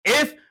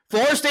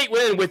Florida State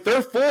went in with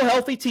their full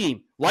healthy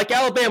team, like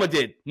Alabama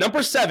did.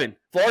 Number 7,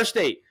 Florida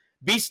State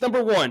beats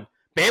number 1.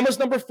 Bama's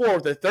number 4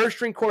 with their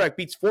third-string quarterback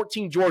beats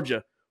 14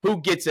 Georgia.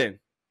 Who gets in?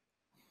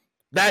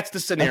 That's the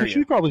scenario.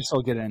 FSU probably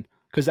still get in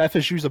because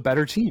FSU's a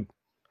better team.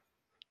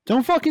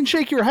 Don't fucking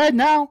shake your head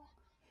now.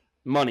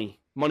 Money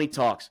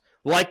talks.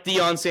 Like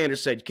Deion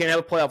Sanders said, you can't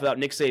have a playoff without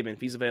Nick Saban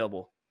if he's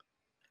available.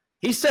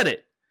 He said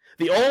it.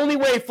 The only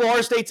way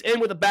Florida State's in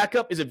with a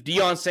backup is if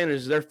Deion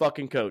Sanders is their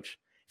fucking coach.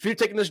 If you're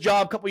taking this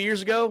job a couple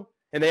years ago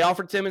and they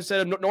offered Tim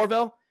instead of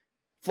Norvell,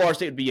 Florida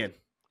State would be in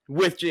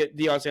with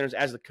Deion Sanders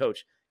as the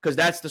coach because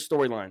that's the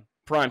storyline.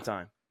 Prime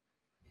time.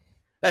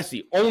 That's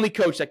the only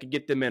coach that could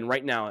get them in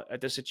right now at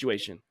this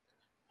situation.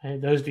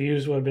 And those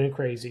views would have been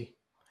crazy.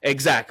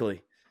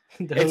 Exactly.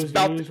 Those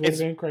views would have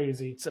been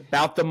crazy. It's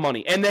about the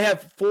money. And they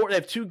have 3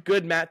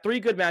 good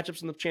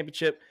matchups in the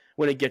championship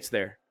when it gets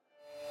there.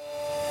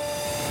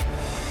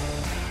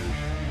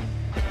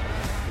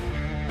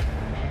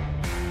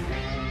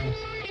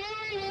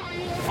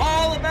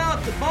 All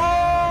About the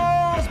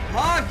Balls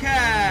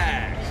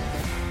podcast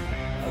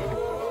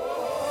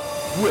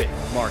with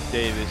Mark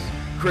Davis,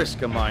 Chris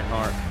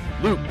Gemeinhart,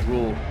 Luke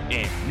Rule,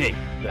 and Nick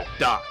the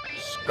Doc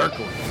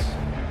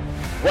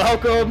Skirkowitz.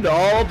 Welcome to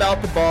All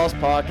About the Balls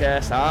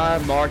podcast.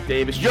 I'm Mark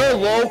Davis, your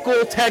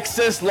local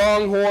Texas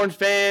Longhorn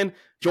fan,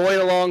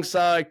 joined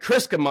alongside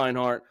Chris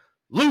Gemeinhart,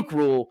 Luke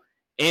Rule,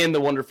 and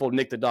the wonderful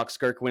Nick the Doc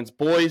Skirkowitz.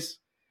 Boys,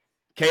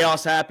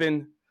 chaos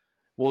happened.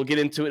 We'll get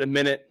into it in a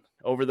minute.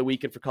 Over the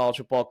weekend for college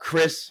football.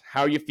 Chris,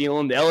 how are you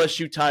feeling? The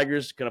LSU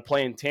Tigers going to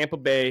play in Tampa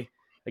Bay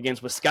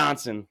against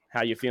Wisconsin.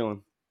 How you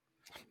feeling?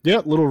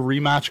 Yeah, little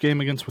rematch game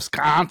against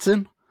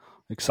Wisconsin.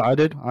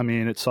 Excited. I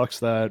mean, it sucks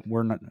that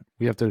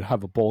we have to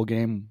have a bowl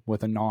game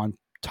with a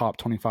non-top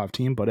 25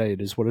 team, but hey,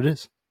 it is what it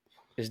is.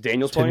 Is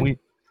Daniels playing?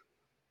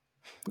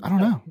 I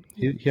don't know.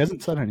 He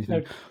hasn't said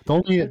anything. The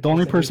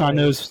only person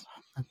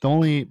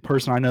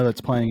I know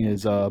that's playing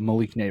is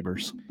Malik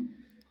Neighbors.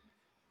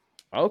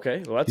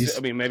 Okay, well,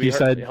 maybe he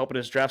said helping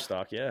his draft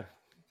stock, yeah.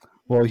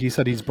 Well, he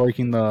said he's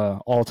breaking the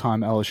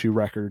all-time LSU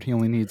record. He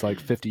only needs like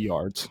 50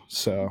 yards,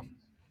 so.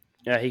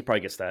 Yeah, he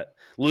probably gets that.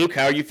 Luke,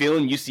 how are you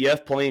feeling?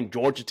 UCF playing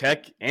Georgia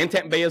Tech and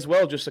Tampa Bay as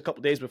well, just a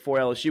couple days before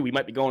LSU. We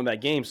might be going to that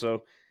game,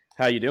 so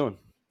how you doing?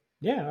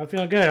 Yeah, I'm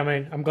feeling good. I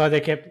mean, I'm glad they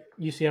kept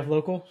UCF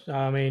local.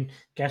 I mean,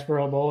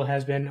 Gasparilla Bowl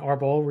has been our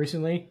bowl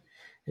recently.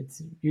 It's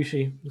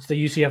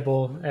the UCF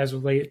Bowl as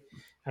of late.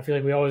 I feel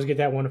like we always get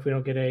that one if we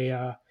don't get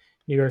a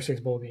New Year's Six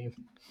bowl game.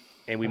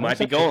 And we might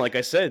be going, like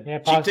I said, yeah,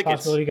 cheap tickets.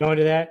 Possibility going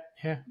to that.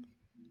 Yeah,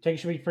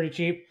 tickets should be pretty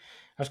cheap.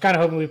 I was kind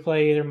of hoping we'd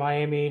play either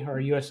Miami or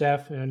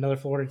USF and another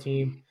Florida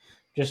team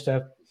just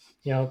to,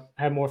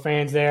 have more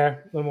fans there,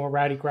 a little more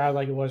rowdy crowd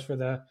like it was for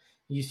the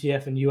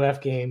UCF and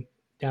UF game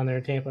down there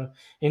in Tampa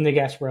in the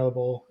Gasparilla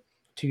Bowl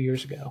 2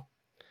 years ago.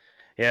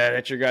 Yeah,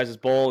 that's your guys'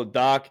 bowl.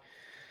 Doc,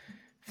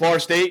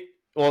 Florida State.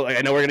 Well,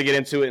 I know we're going to get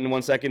into it in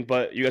 1 second,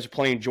 but you guys are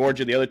playing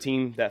Georgia, the other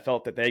team that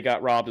felt that they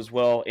got robbed as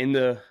well, in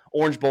the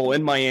Orange Bowl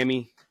in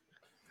Miami.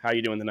 How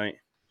you doing tonight?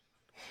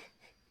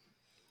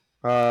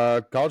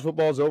 College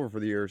football is over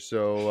for the year,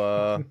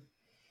 so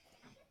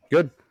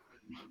good.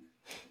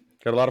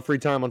 Got a lot of free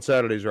time on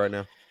Saturdays right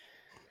now.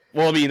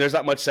 Well, I mean, there's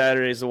not much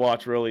Saturdays to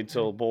watch really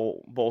until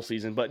bowl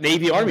season, but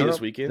Navy Army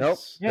this weekend. Nope,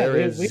 yeah, there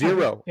is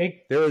zero.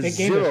 There is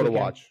zero to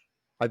watch.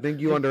 I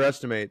think you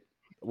underestimate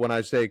when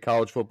I say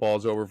college football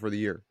is over for the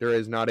year. There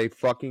is not a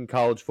fucking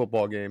college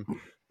football game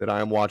that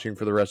I am watching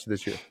for the rest of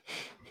this year.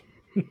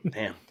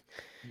 Damn.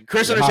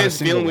 Chris understands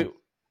the feeling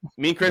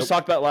me and Chris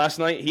talked about last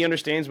night. He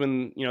understands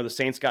when, the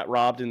Saints got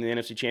robbed in the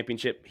NFC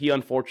Championship. He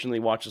unfortunately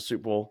watched the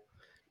Super Bowl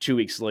 2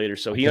 weeks later,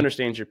 so he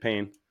understands your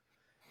pain.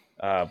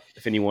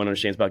 If anyone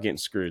understands about getting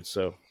screwed.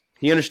 So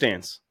he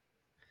understands.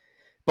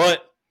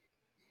 But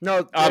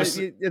no,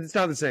 obviously it's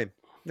not the same.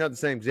 Not the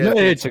same.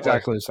 It's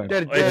exactly the same.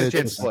 They had a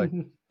chance to play.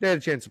 They had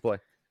a chance to play.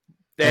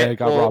 They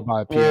got robbed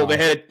by a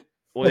PI.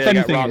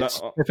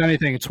 If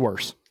anything, it's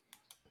worse.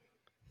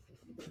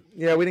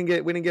 Yeah, we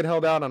didn't get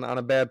held out on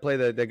a bad play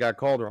that got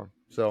called wrong.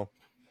 So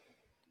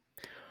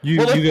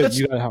we'll just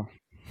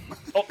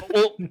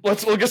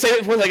say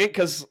it for a second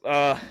because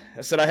I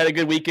said I had a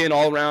good weekend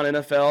all around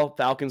NFL.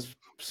 Falcons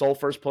sole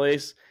first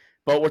place,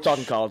 but we're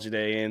talking college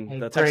today,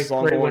 and the Texas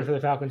Longhorns. Great win for the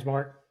Falcons,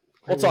 Mark.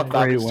 We'll talk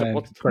Falcons.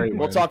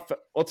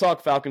 We'll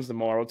talk Falcons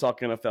tomorrow. We'll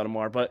talk NFL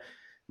tomorrow. But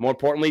more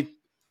importantly,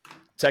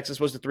 Texas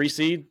was the 3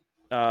 seed.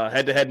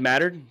 Head-to-head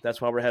mattered. That's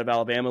why we're ahead of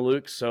Alabama,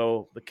 Luke.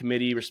 So the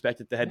committee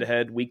respected the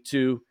head-to-head. Week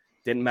 2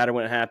 didn't matter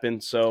when it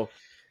happened. So,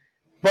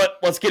 but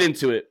let's get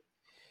into it.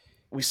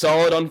 We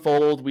saw it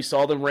unfold. We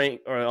saw them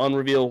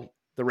unreveal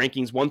the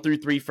rankings 1 through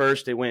 3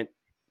 first. They went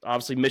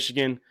obviously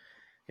Michigan.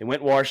 They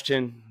went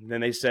Washington.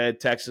 Then they said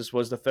Texas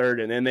was the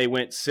 3rd, and then they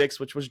went 6,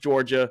 which was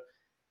Georgia.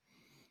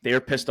 They were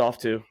pissed off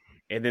too.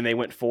 And then they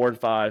went 4 and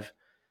 5.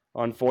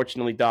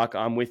 Unfortunately, Doc,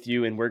 I'm with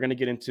you, and we're going to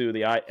get into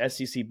the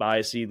SEC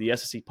bias, the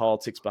SEC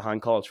politics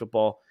behind college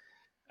football.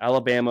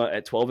 Alabama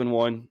at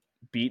 12-1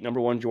 beat number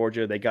 1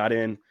 Georgia. They got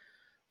in.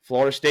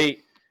 Florida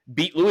State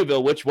beat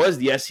Louisville, which was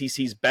the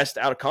SEC's best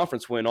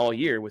out-of-conference win all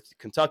year with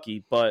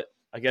Kentucky, but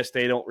I guess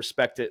they don't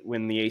respect it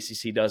when the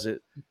ACC does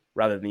it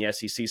rather than the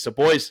SEC. So,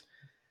 boys,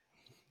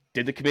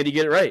 did the committee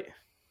get it right?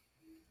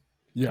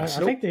 Yes.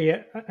 I think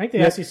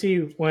the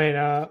SEC went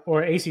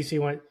or ACC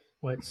went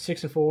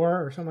 6-4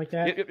 or something like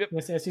that. Yep.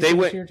 Against the SEC They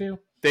this year too.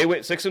 They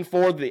went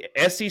 6-4. The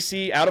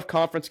SEC out of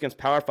conference against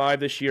Power 5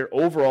 this year.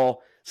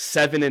 Overall,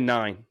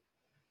 7-9.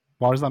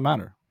 Why does that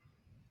matter?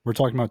 We're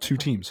talking about two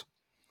teams.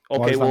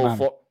 Okay,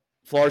 well,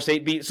 Florida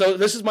State beat. So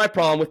this is my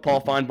problem with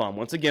Paul Feinbaum.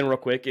 Once again, real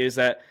quick, is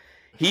that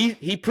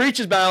he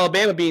preaches about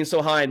Alabama being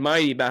so high and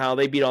mighty about how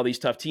they beat all these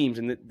tough teams,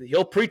 and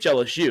he'll preach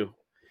LSU.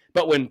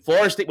 But when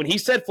he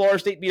said Florida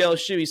State beat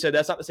LSU, he said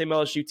that's not the same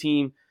LSU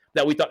team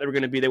that we thought they were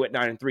going to be. They went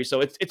 9-3.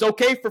 So it's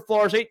okay for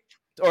Florida State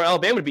or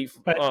Alabama to beat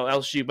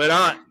LSU, but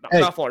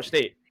not Florida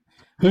State.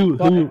 Who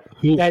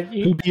beat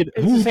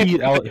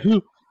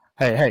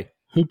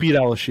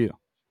LSU?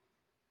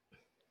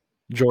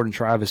 Jordan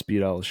Travis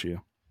beat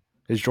LSU.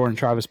 Is Jordan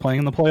Travis playing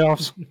in the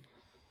playoffs?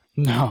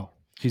 No,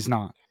 he's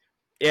not.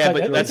 Yeah,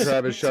 but Jordan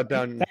Travis shut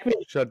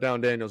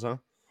down Daniels, huh?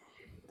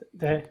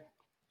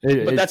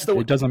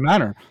 It doesn't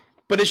matter.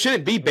 But it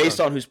shouldn't be based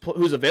on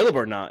who's available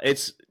or not.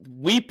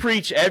 We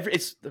preach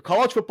the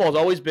college football has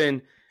always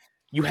been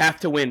you have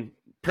to win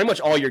pretty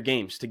much all your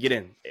games to get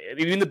in.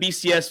 Even the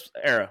BCS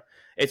era,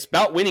 it's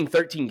about winning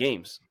 13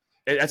 games.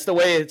 That's the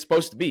way it's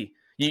supposed to be.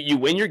 You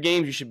win your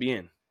games, you should be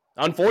in.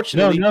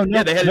 Unfortunately,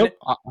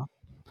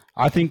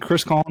 I think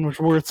Chris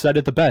Collinsworth said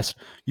it the best.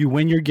 You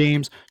win your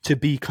games to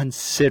be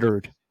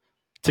considered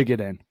to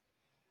get in.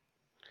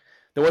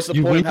 Then what's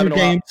the point of having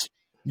games?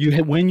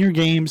 You win your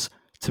games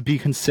to be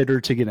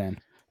considered to get in.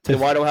 Then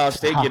why did Ohio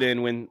State get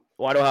in?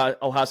 Why did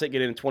Ohio State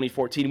get in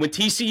 2014 when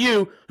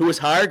TCU, who was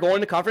higher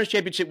going to conference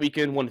championship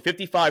weekend, won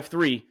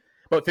 55-3,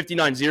 but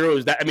 59-0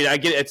 is that? I mean, I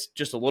get it's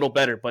just a little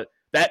better, but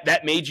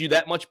that made you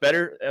that much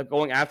better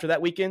going after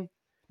that weekend.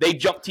 They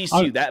jumped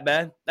TCU that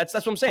bad. That's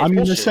what I'm saying. I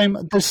mean, the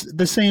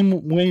same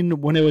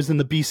when it was in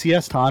the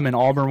BCS time and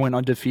Auburn went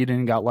undefeated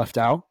and got left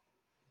out.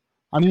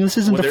 I mean, this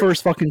isn't the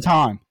first fucking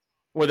time.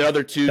 Were there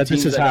other two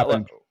teams that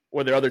happened?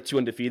 Were there other two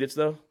undefeateds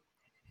though?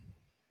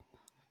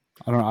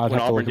 I don't know. I'd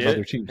have to look at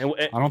other teams. I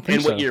don't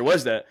think so. And what year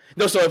was that?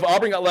 No, so if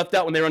Auburn got left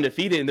out when they were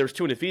undefeated and there was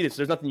two undefeated, so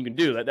there's nothing you can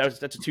do.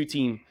 That's a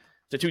two-team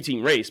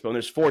race. But when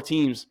there's 4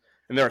 teams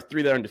and there are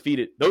 3 that are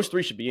undefeated, those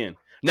 3 should be in.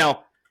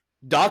 Now,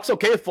 Doc's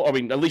okay with. I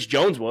mean, at least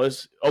Jones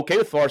was okay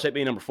with Florida State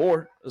being number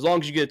 4 as long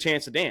as you get a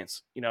chance to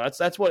dance. You know,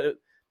 that's what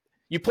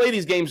you play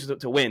these games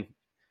to win.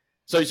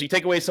 So you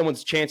take away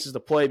someone's chances to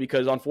play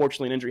because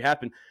unfortunately an injury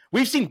happened.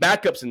 We've seen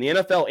backups in the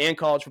NFL and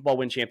college football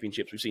win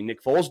championships. We've seen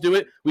Nick Foles do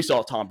it. We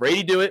saw Tom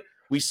Brady do it.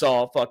 We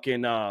saw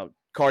fucking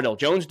Cardell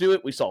Jones do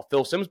it. We saw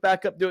Phil Simms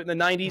backup do it in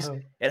the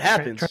 90s. It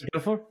happens.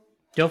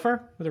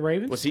 Dilfer with the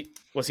Ravens?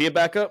 Was he a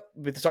backup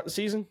at the start of the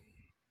season?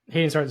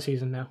 He didn't start the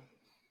season, no.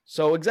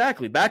 So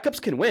exactly,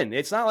 backups can win.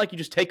 It's not like you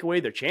just take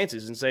away their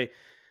chances and say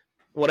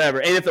whatever.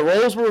 And if the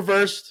roles were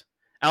reversed,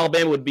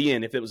 Alabama would be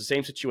in if it was the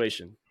same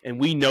situation, and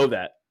we know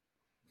that,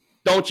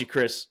 don't you,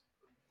 Chris?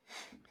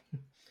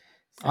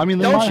 I mean,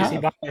 they might have.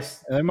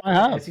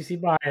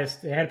 SEC bias.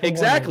 They had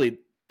exactly.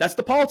 That's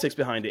the politics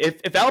behind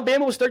it. If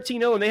Alabama was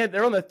 13-0 and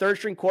they're on the third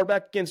string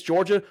quarterback against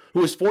Georgia,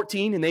 who was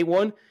 14 and they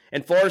won,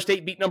 and Florida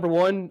State beat number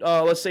 1,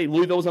 let's say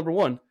Louisville was number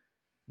 1,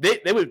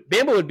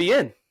 Bama would be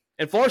in,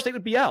 and Florida State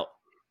would be out.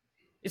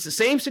 It's the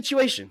same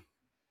situation,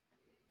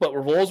 but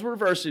roles were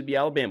reversed. It'd be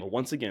Alabama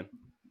once again.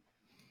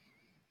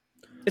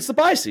 It's the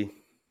biasy.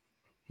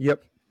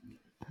 Yep.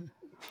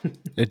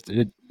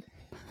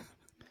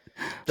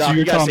 Doc, so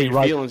you gotta say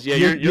your feelings. Yeah,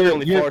 you're the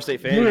only Florida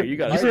State fan here. You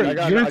got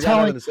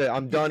to say.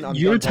 I'm done.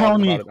 You're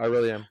telling me. I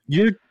really am.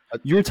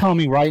 You're telling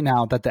me right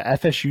now that the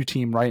FSU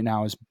team right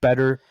now is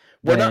better.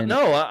 I'm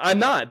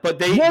not. But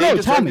they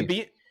deserve to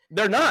be.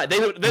 They're not. They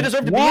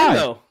deserve to be in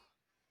though.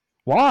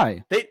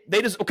 Why?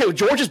 They just okay. Well,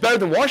 Georgia's better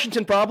than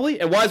Washington probably,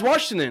 and why is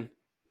Washington in?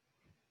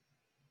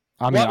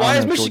 I mean, why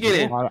is Michigan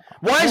in?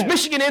 Why is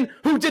Michigan in?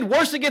 Who did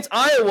worse against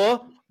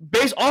Iowa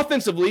based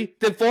offensively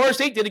than Florida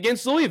State did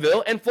against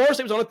Louisville, and Florida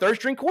State was on a third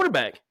string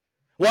quarterback.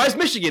 Why is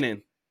Michigan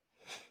in?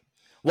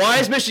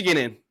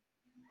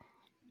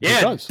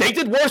 Yeah, they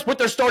did worse with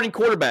their starting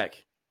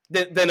quarterback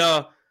than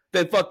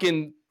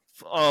fucking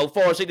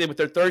Florida State did with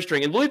their third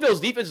string. And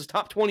Louisville's defense is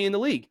top 20 in the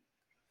league.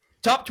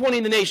 Top 20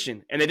 in the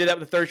nation, and they did that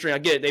with the third string. I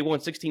get it. They won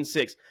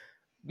 16-6.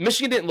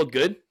 Michigan didn't look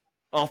good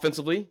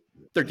offensively.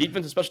 Their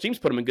defense and special teams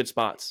put them in good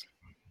spots.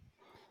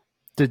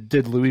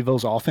 Did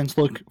Louisville's offense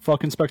look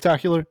fucking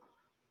spectacular?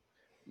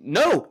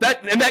 No.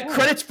 That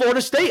credits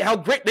Florida State. How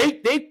great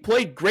they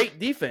played great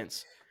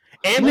defense.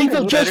 And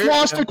Louisville just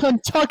lost to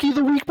Kentucky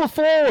the week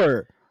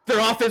before.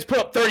 Their offense put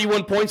up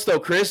 31 points, though,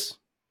 Chris.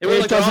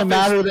 It doesn't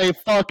matter. They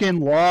fucking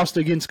lost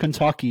against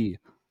Kentucky.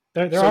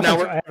 Their offense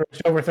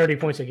averaged over 30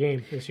 points a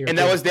game this year. And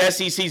that was the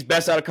SEC's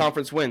best out of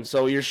conference win.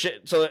 So you're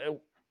shit. So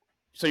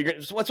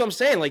that's what I'm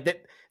saying.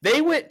 Like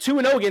they went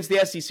 2-0 against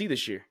the SEC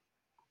this year.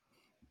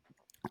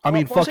 I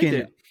mean,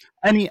 fucking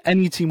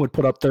any team would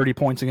put up 30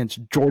 points against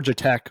Georgia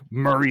Tech,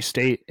 Murray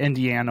State,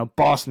 Indiana,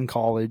 Boston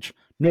College,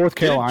 North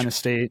Carolina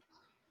State.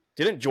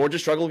 Didn't Georgia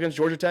struggle against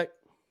Georgia Tech?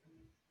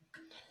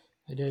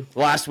 They did.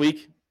 Last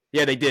week?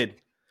 Yeah, they did.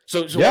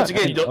 So once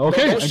again, don't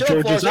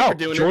show Georgia's out.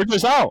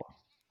 Georgia's out.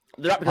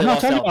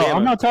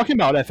 I'm not talking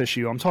about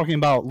FSU. I'm talking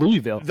about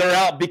Louisville. They're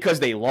out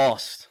because they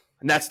lost.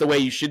 And that's the way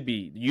you should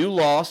be. You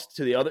lost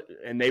to the other,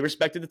 and they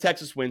respected the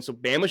Texas win, so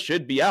Bama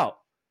should be out.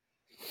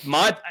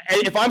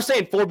 If I'm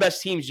saying 4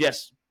 best teams,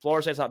 yes,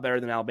 Florida State's not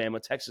better than Alabama,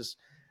 Texas,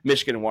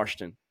 Michigan, and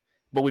Washington.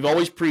 But we've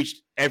always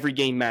preached every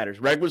game matters.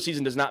 Regular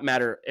season does not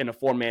matter in a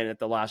 4-man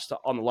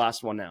on the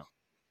last one now.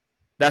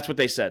 That's what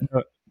they said.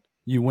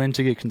 You win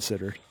to get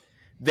considered.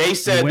 They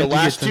said the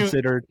last 2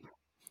 considered.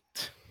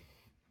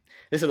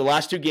 They said the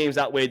last 2 games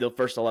outweighed the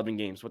first 11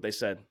 games, what they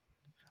said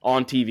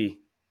on TV.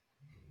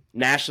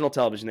 National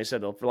television, they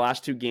said the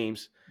last 2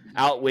 games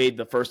outweighed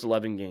the first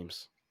 11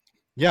 games.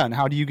 Yeah, and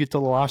how do you get to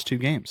the last 2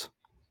 games?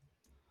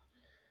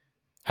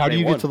 How do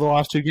you get to the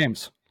last 2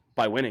 games?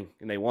 By winning,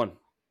 and they won.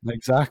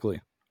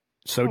 Exactly.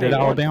 So did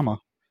Alabama.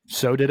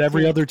 So did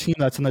every other team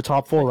that's in the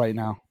top 4 right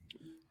now.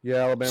 Yeah,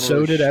 Alabama.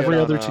 So did every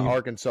other team.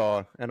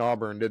 Arkansas and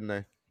Auburn, didn't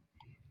they?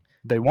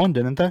 They won,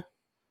 didn't they?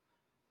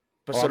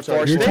 But so did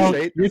Florida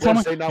State. You're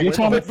telling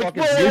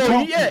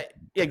me. Yeah,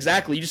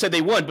 exactly. You just said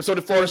they won, but so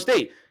did Florida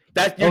State.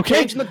 You're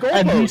changing the goalpost.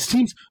 And these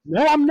teams,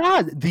 no, I'm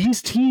not.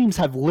 These teams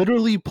have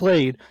literally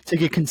played to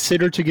get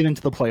considered to get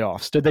into the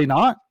playoffs. Did they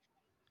not?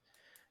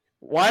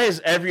 Why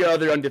has every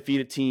other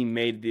undefeated team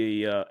made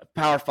the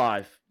Power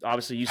 5?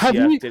 Obviously,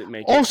 UCF didn't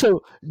make it. Also,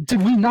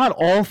 did we not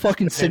all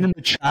fucking sit in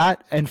the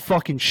chat and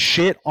fucking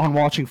shit on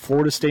watching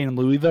Florida State and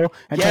Louisville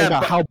and talk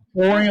about how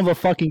boring of a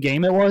fucking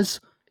game it was?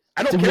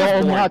 I don't care. We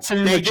all not sit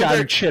in the chat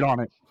and shit on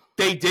it?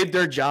 They did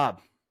their job.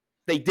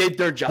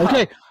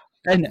 Okay.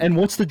 And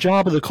what's the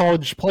job of the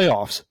college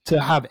playoffs? To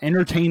have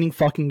entertaining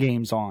fucking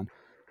games on.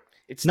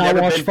 It's not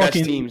never been best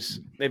teams.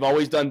 They've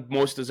always done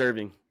most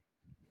deserving.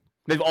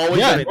 They've always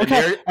done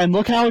it. And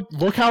look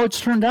how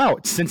it's turned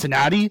out.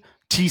 Cincinnati,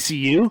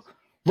 TCU.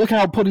 Look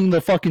how putting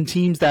the fucking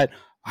teams that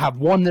have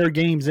won their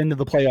games into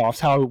the playoffs,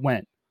 how it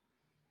went.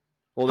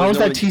 Well, how was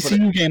that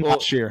TCU game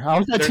last year? How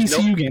was that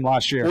TCU game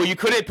last year? Well, you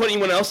couldn't put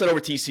anyone else over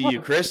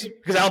TCU, Chris,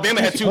 because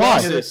Alabama had 2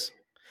 losses.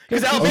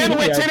 Because Alabama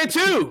went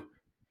 10-2.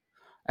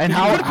 And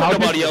how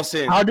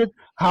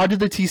did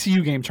the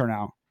TCU game turn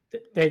out?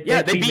 They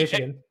beat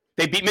Michigan.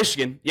 They beat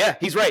Michigan. Yeah,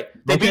 he's right.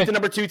 They beat the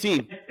number 2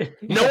 team.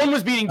 No one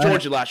was beating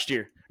Georgia last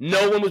year.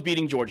 No one was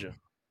beating Georgia.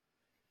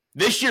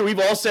 This year, we've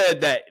all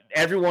said that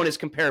everyone is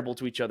comparable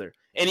to each other.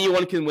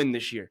 Anyone can win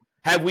this year.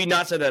 Have we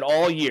not said that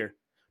all year?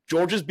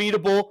 Georgia's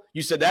beatable.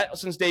 You said that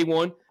since day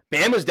one.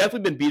 Bama's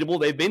definitely been beatable.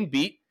 They've been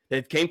beat.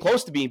 They came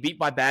close to being beat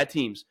by bad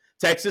teams.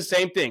 Texas,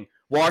 same thing.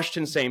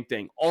 Washington, same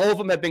thing. All of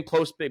them have been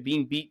close to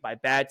being beat by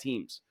bad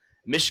teams.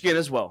 Michigan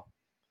as well,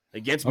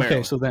 against Maryland.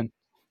 Okay, so then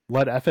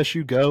let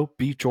FSU go,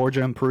 beat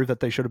Georgia, and prove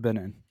that they should have been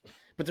in.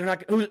 But they're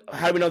not.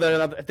 How do we know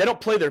that? If they don't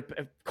play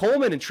if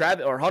Coleman and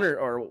Travis or Hunter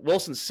or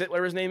Wilson sit,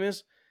 whatever his name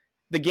is,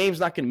 the game's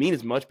not going to mean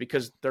as much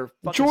because they're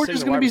fucking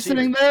Georgia's going to be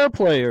sitting their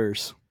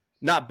players.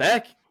 Not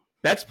Beck.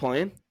 Beck's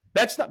playing.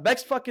 Beck's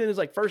fucking in his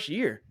first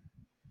year.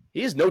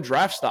 He has no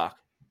draft stock.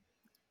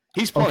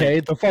 He's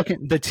playing. Okay,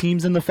 the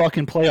teams in the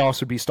fucking playoffs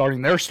would be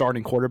starting their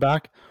starting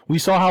quarterback. We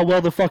saw how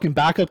well the fucking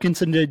backup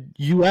considered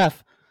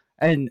UF,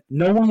 and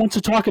no one wants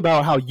to talk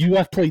about how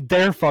UF played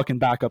their fucking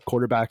backup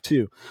quarterback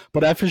too.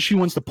 But FSU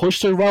wants to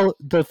push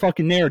the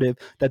fucking narrative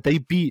that they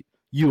beat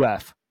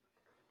UF.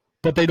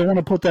 But they don't want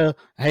to put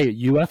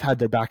UF had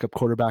their backup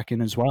quarterback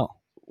in as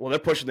well. Well, they're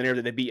pushing the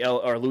narrative that they beat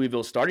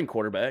Louisville's starting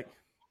quarterback.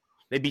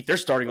 They beat their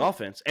starting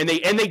offense, and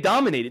they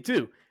dominated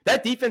too.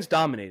 That defense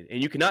dominated,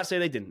 and you cannot say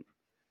they didn't.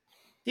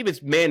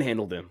 Defense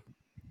manhandled them.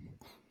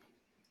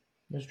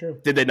 That's true.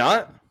 Did they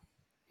not?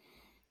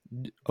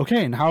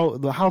 Okay, and how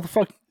the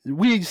fuck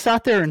we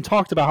sat there and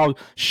talked about how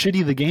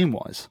shitty the game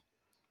was.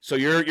 So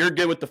you're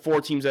good with the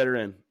 4 teams that are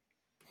in?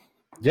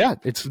 Yeah,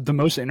 it's the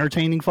most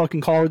entertaining fucking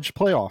college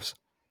playoffs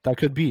that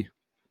could be.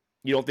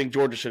 You don't think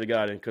Georgia should have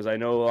got in? Because I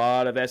know a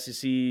lot of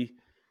SEC.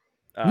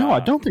 No, I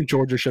don't think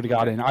Georgia should have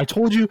got in. I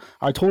told you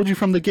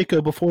from the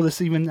get-go before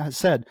this even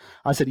said.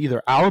 I said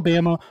either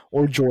Alabama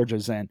or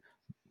Georgia's in.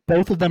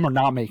 Both of them are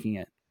not making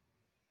it.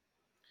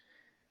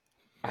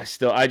 I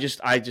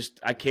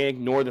can't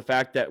ignore the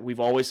fact that we've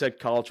always said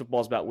college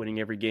football is about winning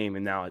every game,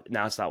 and now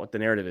it's not what the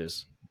narrative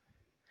is.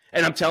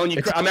 And I'm telling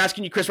you, I'm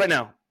asking you, Chris, right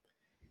now,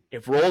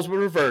 if roles were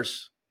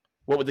reversed,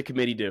 what would the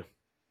committee do?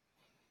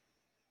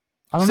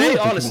 I don't Say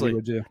know it honestly.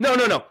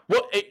 No.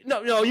 Well,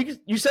 no.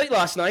 You said it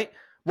last night.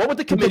 What would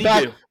the committee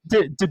do?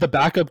 Did the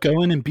backup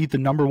go in and beat the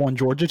number 1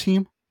 Georgia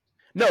team?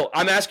 No,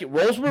 I'm asking.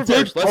 Roles were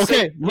reversed.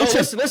 Listen.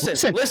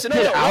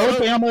 Did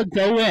Alabama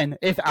go in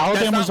if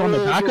Alabama was on the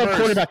backup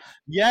quarterback?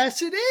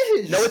 Yes, it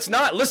is. No, it's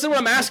not. Listen to what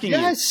I'm asking you.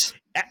 Yes.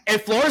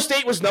 If Florida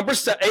State was number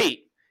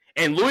 8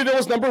 and Louisville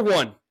was number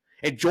 1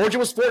 and Georgia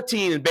was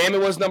 14 and Bama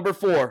was number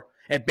 4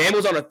 and Bama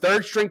was on a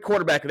 3rd-string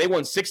quarterback and they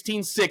won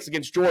 16-6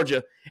 against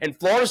Georgia and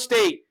Florida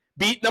State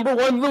beat number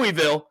 1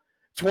 Louisville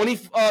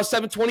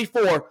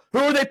 27-24, who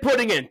are they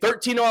putting in?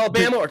 13-0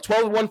 Alabama or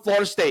 12-1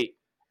 Florida State?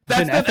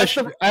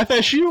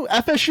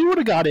 FSU would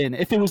have got in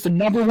if it was the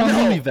number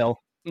 1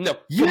 Louisville. No.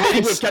 Yes. They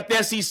would have kept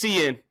the SEC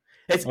in.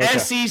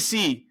 It's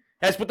SEC.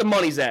 That's what the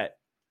money's at.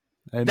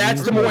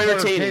 That's the more more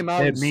entertaining. Came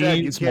out and said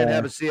you can't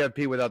have a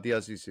CFP without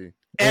the SEC.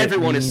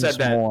 Everyone has said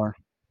that. More.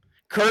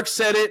 Kirk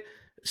said it.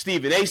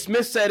 Stephen A.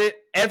 Smith said it.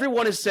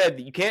 Everyone has said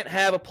that you can't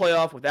have a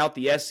playoff without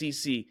the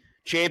SEC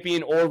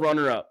champion or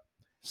runner-up.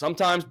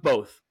 Sometimes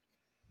both.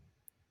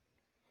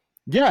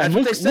 Yeah, that's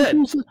what they said.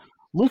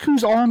 Look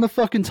who's all in the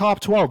fucking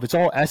top 12. It's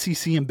all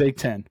SEC and Big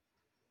Ten.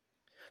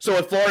 So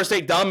if Florida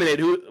State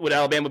dominated, who would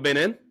Alabama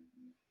been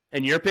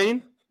in your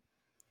opinion?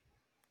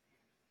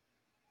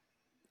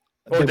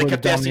 Or they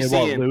kept the SEC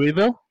in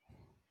Louisville?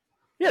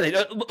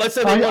 Yeah, let's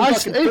say they won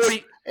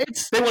 40.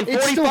 They won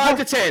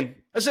 45-10.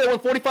 Let's say they won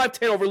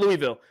 45-10 over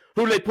Louisville.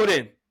 Who did they put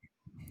in?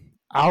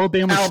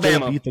 Alabama.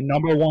 Still beat the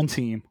number 1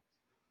 team.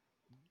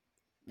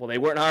 Well, they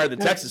weren't higher than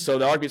Texas, so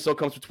the argument still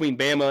comes between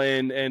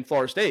Bama and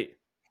Florida State.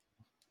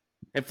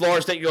 And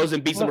Florida State goes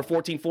and beats number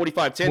 14,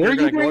 45-10.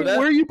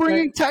 Where are you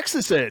bringing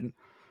Texas in?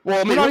 Well,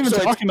 I mean, we're not even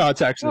talking about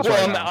Texas.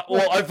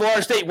 If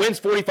Florida State wins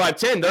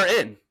 45-10, they're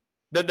in.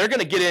 They're going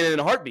to get in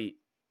a heartbeat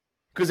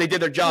because they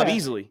did their job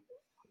easily.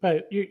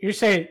 But you're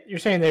saying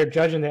they're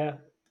judging the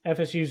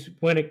FSU's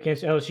win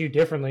against LSU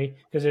differently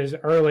because it was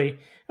early.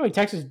 I mean,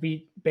 Texas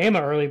beat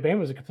Bama early. Bama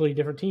was a completely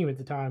different team at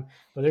the time,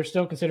 but they're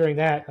still considering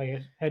that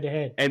like head to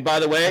head. And by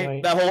the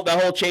way,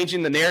 that whole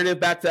changing the narrative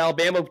back to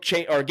Alabama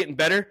or getting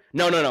better.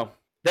 No.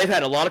 They've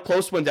had a lot of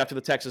close wins after the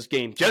Texas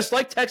game, just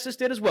like Texas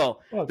did as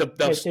well.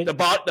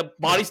 The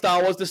body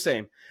style was the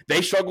same.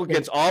 They struggled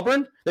against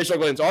Auburn. They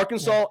struggled against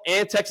Arkansas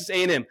and Texas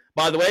A&M.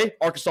 By the way,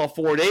 Arkansas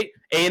 4-8.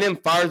 A&M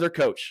fired their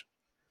coach.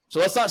 So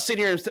let's not sit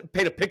here and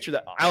paint a picture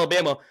that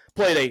Alabama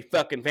played a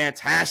fucking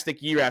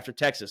fantastic year after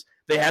Texas.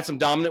 They had some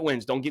dominant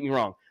wins, don't get me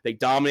wrong. They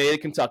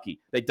dominated Kentucky.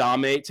 They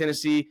dominated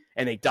Tennessee,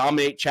 and they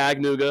dominated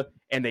Chattanooga,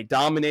 and they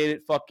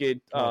dominated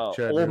fucking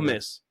Ole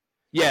Miss.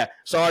 Yeah,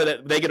 sorry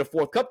that they get a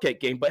 4th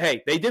cupcake game, but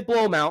hey, they did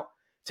blow them out.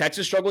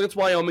 Texas struggled against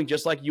Wyoming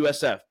just like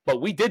USF,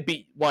 but we did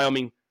beat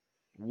Wyoming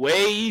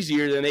way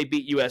easier than they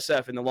beat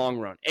USF in the long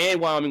run,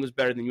 and Wyoming was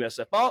better than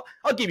USF.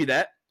 I'll give you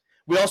that.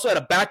 We also had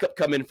a backup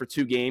come in for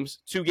 2 games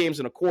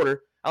and a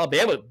quarter.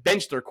 Alabama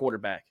benched their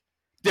quarterback.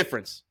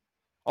 Difference.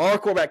 Our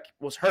quarterback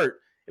was hurt,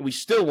 and we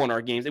still won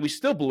our games, and we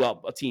still blew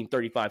out a team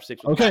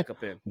 35-6 with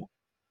backup in.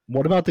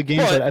 What about the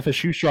games that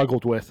FSU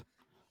struggled with?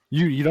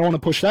 You don't want to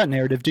push that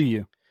narrative, do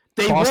you?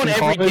 They won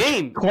every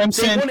game.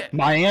 Clemson,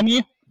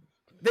 Miami.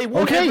 They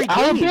won every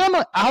game.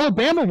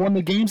 Alabama won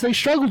the games they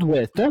struggled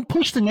with. Don't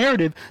push the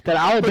narrative that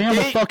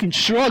Alabama fucking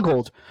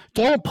struggled.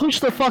 Don't push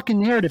the fucking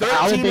narrative.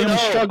 Alabama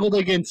struggled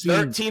against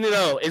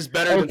 13-0 is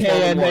better than 12-1.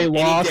 And they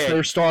lost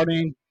their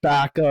starting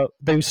backup.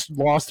 They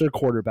lost their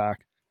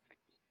quarterback.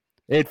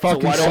 It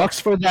fucking sucks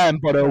for them,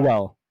 but oh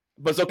well.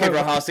 But it's okay for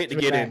Ohio State to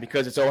get in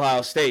because it's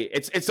Ohio State.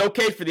 It's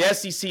okay for the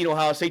SEC and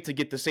Ohio State to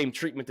get the same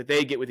treatment that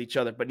they get with each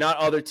other, but not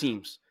other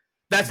teams.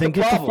 That's the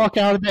problem. Get the fuck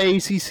out of the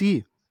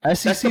ACC.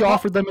 SEC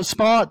offered them a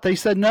spot. They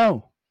said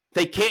no.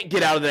 They can't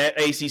get out of that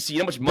ACC.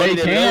 How much money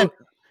they pay?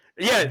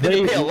 Yeah,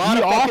 they pay a lot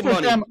of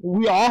fucking money.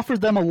 We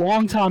offered them a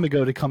long time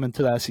ago to come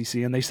into the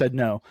SEC, and they said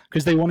no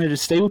because they wanted to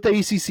stay with the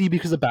ACC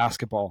because of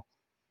basketball.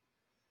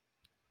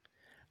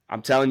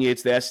 I'm telling you,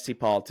 it's the SEC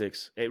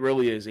politics. It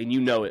really is, and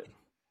you know it.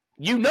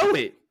 You know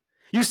it.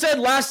 You said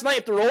last night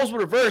if the roles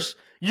would reverse,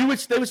 they would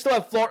still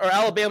have Florida or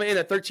Alabama in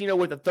at 13-0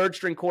 with a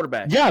 3rd-string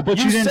quarterback. Yeah, but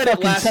you didn't said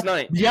fucking it last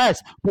night.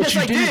 Yes, but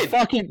you didn't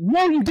fucking.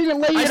 No, you didn't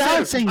lay it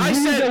out saying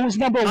Louisville was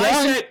number 1. I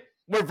said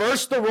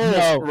reverse the roles.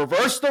 No.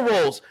 Reverse the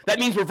roles. That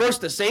means reverse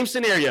the same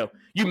scenario.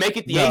 You make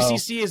it the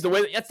ACC is the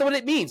way. That's what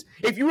it means.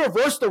 If you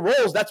reverse the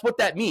roles, that's what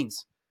that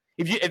means.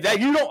 If you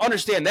don't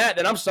understand that,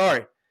 then I'm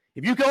sorry.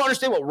 If you don't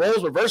understand what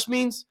roles reverse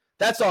means,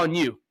 that's on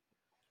you.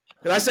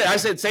 And I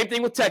said same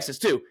thing with Texas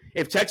too.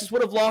 If Texas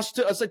would have lost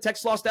to, let's say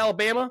Texas lost to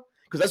Alabama,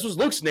 because that was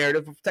Luke's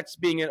narrative of Texas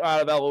being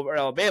out of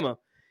Alabama.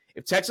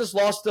 If Texas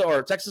lost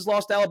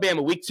to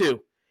Alabama week 2,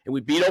 and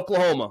we beat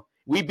Oklahoma,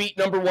 we beat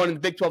number 1 in the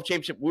Big 12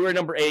 championship. We were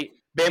number 8.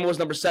 Bama was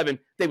number 7.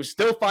 They would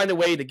still find a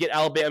way to get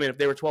Alabama in if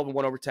they were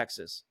 12-1 over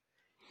Texas.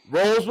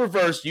 Roles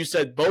reversed. You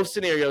said both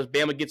scenarios.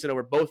 Bama gets it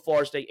over both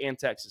Florida State and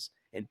Texas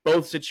in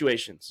both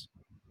situations.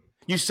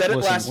 You said it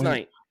last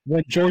night.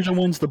 When Georgia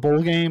wins the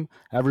bowl game,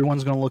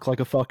 everyone's going to look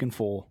like a fucking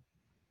fool.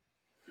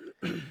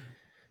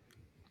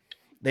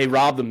 They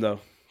robbed them, though.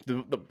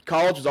 The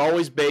college is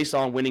always based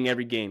on winning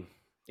every game,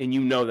 and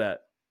you know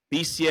that.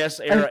 BCS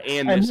era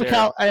and this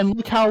era.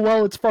 Look how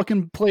well it's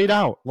fucking played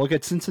out. Look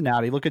at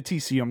Cincinnati. Look at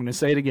TCU. I'm going to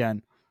say it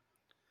again.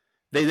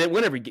 They didn't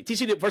win every game.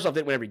 TCU, first off,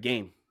 didn't win every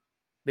game.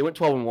 They went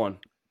 12-1.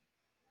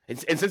 And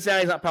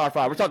Cincinnati's not Power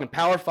 5. We're talking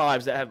Power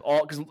 5s that have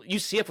all – because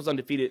UCF was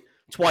undefeated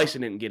twice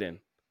and didn't get in.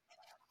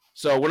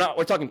 So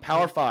we're talking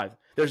Power 5.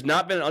 There's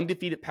not been an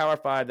undefeated Power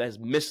 5 that has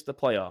missed the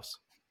playoffs.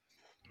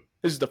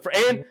 This is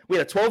and we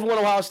had a 12-1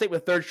 Ohio State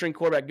with 3rd-string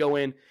quarterback go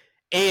in,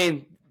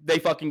 and they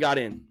fucking got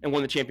in and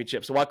won the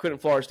championship. So why couldn't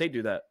Florida State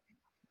do that?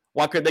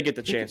 Why couldn't they get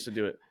the chance to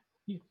do it?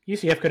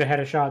 UCF could have had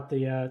a shot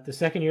the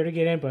second year to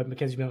get in, but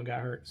Mackenzie Milton got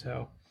hurt,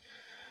 so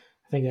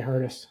I think that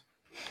hurt us.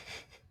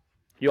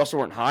 You also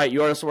weren't high.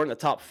 You also weren't in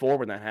the top 4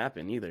 when that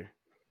happened either.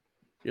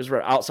 You just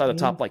were outside the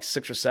top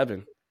 6 or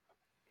 7.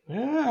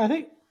 I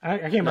think I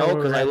can't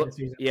remember. No, because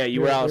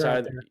you were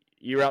outside.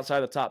 You were outside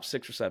the top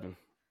 6 or 7.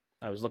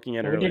 I was looking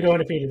at it. We did go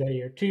undefeated that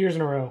year, 2 years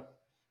in a row.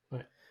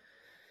 But,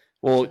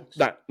 well,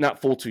 not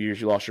full 2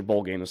 years. You lost your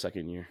bowl game the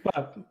second year.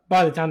 But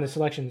by the time the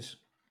selections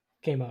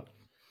came up,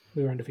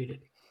 we were undefeated.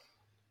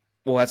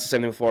 Well, that's the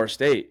same thing with Florida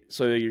State.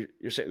 So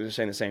you're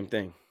saying the same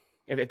thing.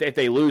 If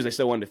they lose, they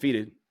still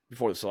undefeated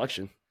before the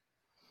selection.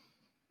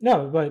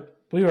 No, but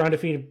we were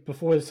undefeated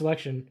before the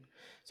selection.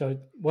 So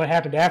what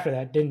happened after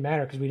that didn't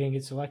matter because we didn't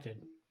get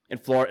selected.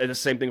 And Florida, the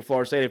same thing with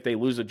Florida State. If they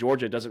lose to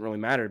Georgia, it doesn't really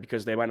matter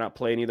because they might not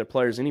play any of their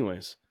players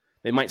anyways.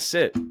 They might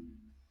sit.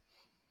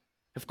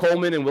 If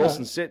Coleman and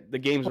Wilson sit, the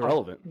game's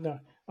irrelevant. No,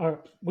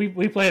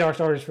 we played our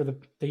starters for the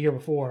year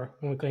before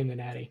when we claimed the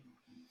Natty.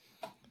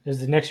 It was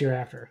the next year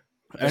after.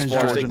 And is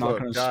Georgia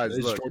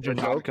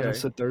not going to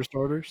sit their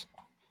starters?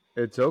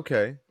 It's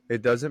okay.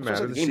 It doesn't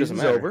matter. The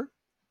season's over.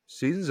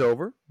 Season's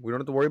over. We don't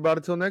have to worry about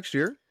it until next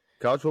year.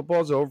 College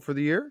football's over for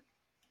the year.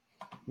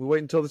 We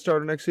wait until the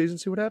start of next season,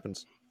 see what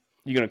happens.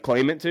 You going to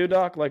claim it too,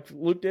 Doc, like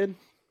Luke did?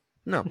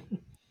 No.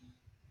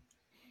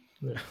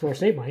 Florida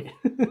State might.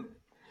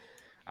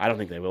 I don't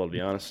think they will, to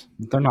be honest.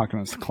 They're not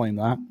going to claim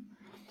that.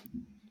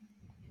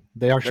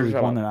 They actually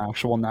won an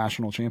actual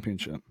national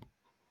championship.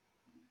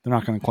 They're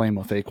not going to claim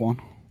a fake one.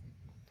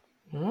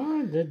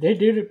 They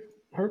do to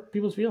hurt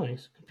people's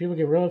feelings. People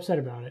get real upset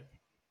about it.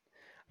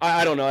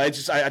 I don't know. I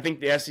think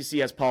the SEC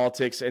has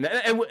politics, and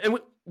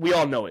we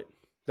all know it.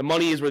 The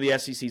money is where the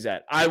SEC's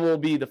at. I will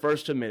be the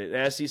first to admit it.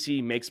 The SEC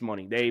makes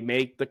money. They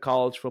make the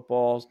college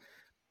football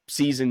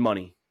season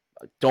money.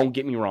 Don't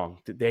get me wrong.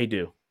 They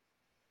do.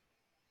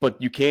 But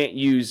you can't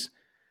use,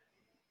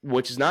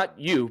 which is not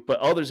you, but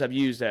others have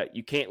used that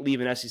you can't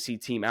leave an SEC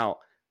team out.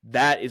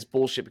 That is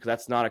bullshit because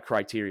that's not a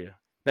criteria.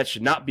 That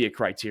should not be a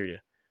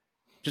criteria.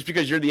 Just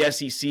because you're the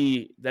SEC,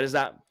 that does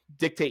not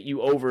dictate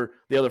you over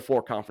the other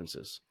 4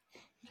 conferences.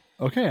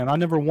 Okay, and I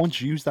never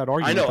once used that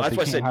argument. I know, that's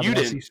why I said you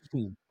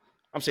didn't.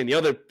 I'm saying the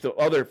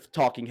other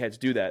talking heads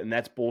do that, and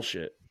that's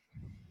bullshit.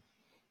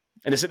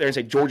 And to sit there and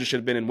say Georgia should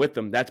have been in with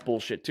them, that's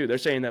bullshit too. They're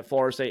saying that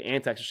Florida State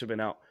and Texas should have been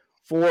out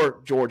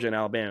for Georgia and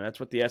Alabama. That's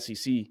what the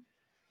SEC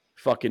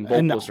fucking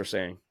vocalists are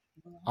saying.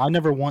 I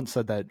never once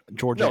said that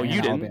Georgia and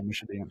Alabama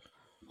should be in.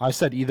 I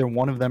said either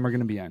one of them are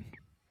going to be in.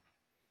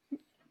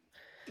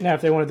 Now,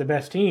 if they wanted the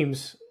best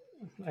teams,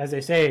 as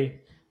they say,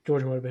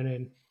 Georgia would have been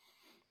in.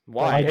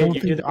 Why?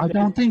 I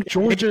don't think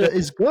Georgia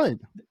is good.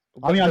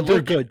 I mean,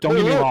 they're good. Don't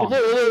get me wrong.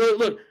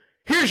 Look.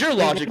 Here's your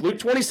logic, Luke.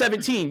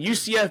 2017,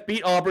 UCF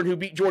beat Auburn, who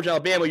beat Georgia,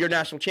 Alabama. You're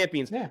national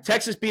champions. Yeah.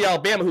 Texas beat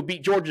Alabama, who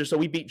beat Georgia, so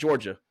we beat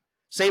Georgia.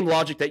 Same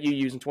logic that you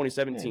used in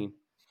 2017. Yeah.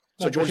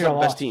 So Georgia's the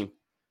best team.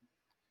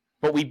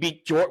 But we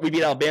beat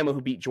Alabama,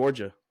 who beat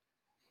Georgia.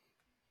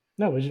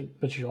 No,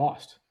 but you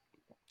lost.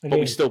 But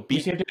we still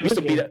beat.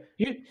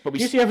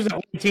 UCF was the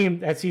only team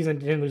that season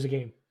that didn't lose a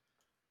game.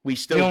 We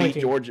still beat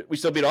Georgia. We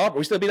still beat Auburn.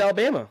 We still beat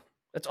Alabama.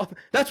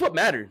 That's what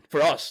mattered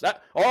for us.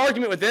 Our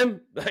argument with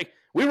them, like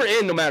we were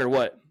in no matter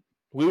what.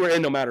 We were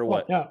in no matter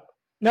what.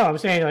 No, I'm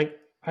saying like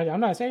I'm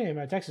not saying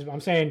about Texas. But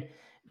I'm saying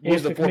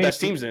who's the 4 best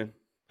teams in?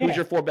 Who's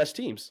your 4 best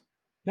teams?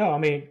 No, I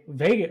mean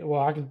Vegas.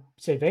 Well, I can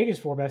say Vegas'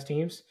 4 best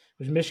teams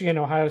was Michigan,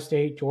 Ohio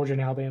State, Georgia,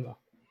 and Alabama.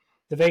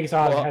 The Vegas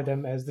odds had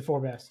them as the 4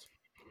 best.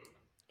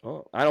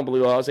 Well, I don't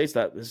believe Ohio State's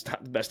not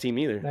the best team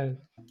either.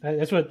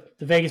 That's what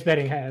the Vegas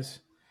betting has.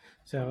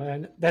 So,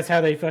 and that's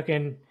how they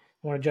fucking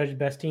want to judge the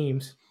best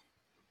teams.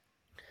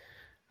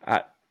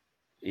 I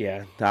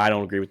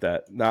don't agree with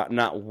that.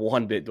 Not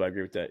one bit do I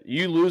agree with that.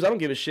 You lose, I don't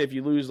give a shit if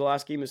you lose the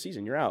last game of the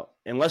season. You're out.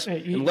 Unless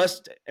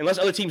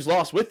other teams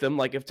lost with them.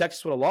 Like if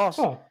Texas would have lost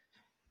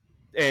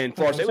and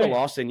Florida State would have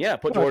lost, then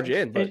put Georgia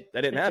in. But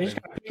that didn't happen. They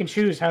just pick and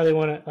choose how they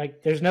want to.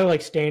 Like, there's no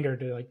like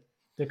standard to like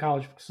the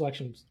college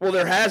selections. Well,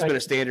 there has been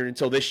a standard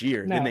until this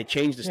year. Then they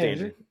changed the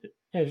standard.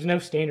 There's no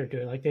standard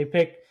to it. Like they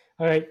pick.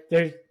 All right,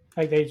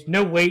 there's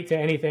no weight to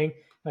anything.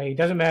 Like it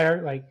doesn't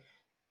matter. Like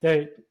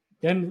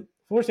then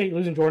Florida State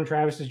losing Jordan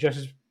Travis is just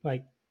as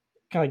like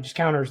kind of like just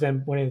counters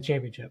them winning the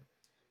championship.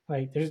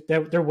 Like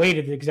they're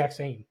weighted the exact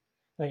same.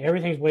 Like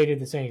everything's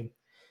weighted the same.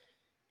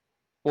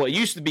 Well, it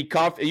used to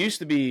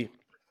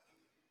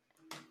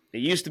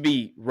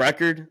be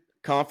record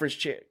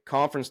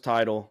conference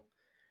title.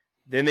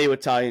 Then they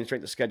would tie in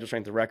strength of schedule,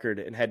 strength of record,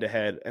 and head to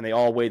head, and they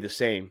all weighed the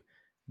same.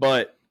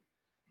 But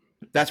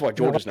that's why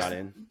Georgia's not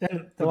in.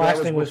 Then the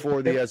last thing was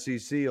before the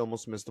SEC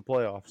almost missed the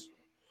playoffs.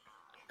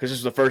 Because this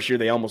is the first year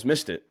they almost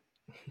missed it.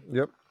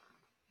 Yep.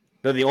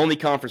 They're the only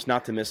conference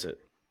not to miss it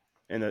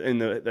in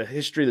the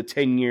history of the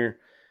 10-year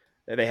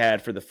that they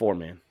had for the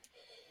 4-man.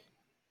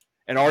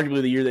 And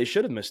arguably the year they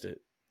should have missed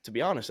it, to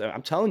be honest.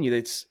 I'm telling you,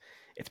 it's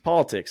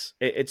politics.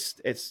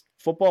 It's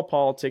football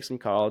politics in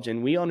college,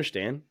 and we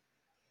understand.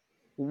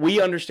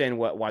 We understand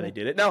why they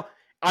did it. Now,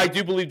 I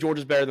do believe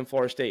Georgia's better than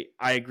Florida State.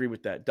 I agree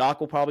with that. Doc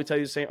will probably tell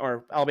you the same,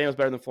 or Alabama's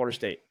better than Florida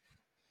State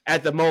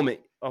at the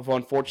moment of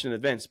unfortunate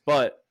events.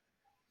 But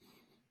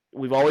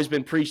we've always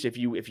been preached if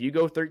you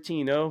go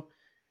 13-0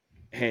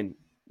 and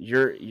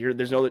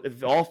there's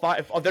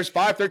 5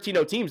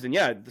 13-0 teams,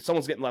 then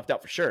someone's getting left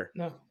out for sure.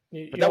 No.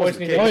 You always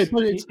need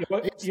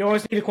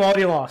a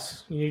quality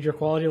loss. You need your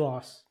quality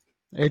loss.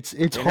 It's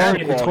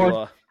hard. It's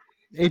hard.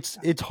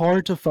 It's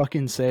hard to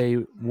fucking say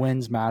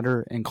wins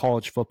matter in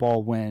college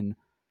football when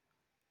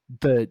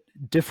the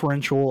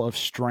differential of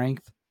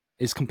strength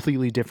is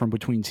completely different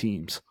between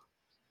teams.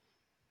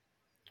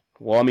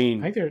 Well, I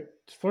mean, I think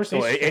Florida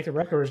State's strength of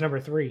record is number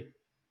 3.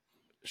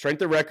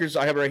 Strength of records,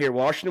 I have it right here.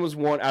 Washington was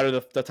 1 out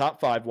of the top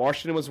 5.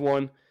 Washington was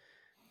 1.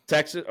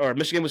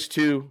 Michigan was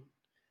 2.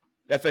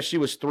 FSU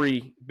was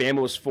 3.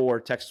 Bama was 4.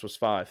 Texas was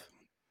 5.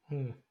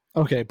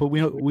 Okay, but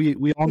we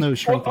all know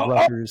strength of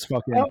record is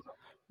fucking.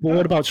 Well,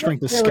 what about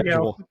strength of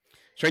schedule?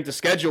 Strength of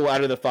schedule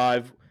out of the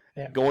 5,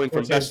 going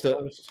from best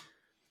to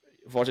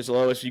Florida State's the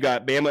lowest. You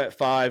got Bama at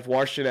 5,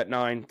 Washington at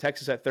 9,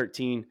 Texas at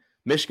 13,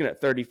 Michigan at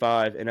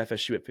 35, and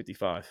FSU at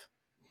 55.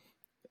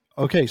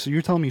 Okay, so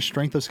you're telling me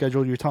strength of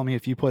schedule. You're telling me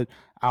if you put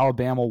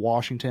Alabama,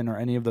 Washington, or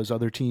any of those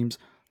other teams,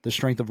 the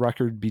strength of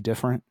record would be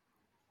different.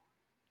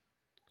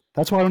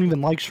 That's why I don't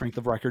even like strength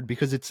of record,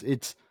 because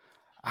it's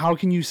how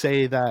can you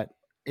say that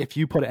if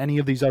you put any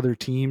of these other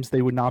teams,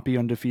 they would not be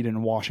undefeated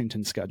in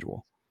Washington's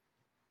schedule?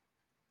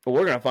 But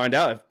we're going to find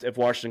out if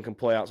Washington can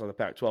play outside the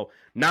Pac-12.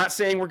 Not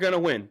saying we're going to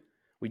win.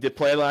 We did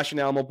play last year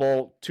in Alamo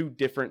Bowl. 2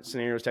 different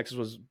scenarios. Texas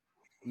was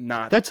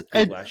not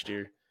good last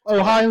year.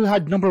 Ohio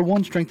had number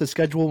 1 strength of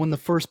schedule when the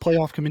first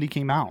playoff committee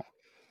came out.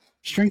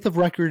 Strength of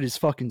record is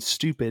fucking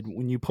stupid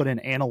when you put in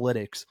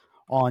analytics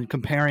on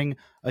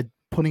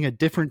putting a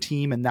different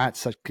team in that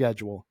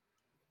schedule.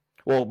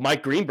 Well,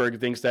 Mike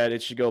Greenberg thinks that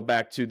it should go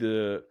back to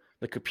the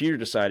computer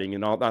deciding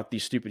and not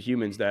these stupid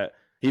humans that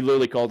he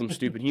literally called them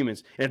stupid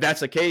humans. And if that's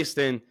the case,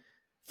 then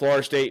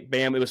Florida State,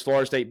 Bama, it was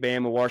Florida State,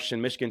 Bama,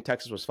 Washington, Michigan,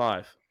 Texas was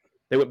 5.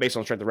 They went based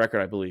on strength of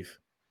record, I believe,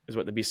 is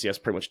what the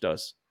BCS pretty much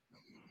does.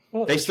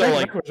 Well, the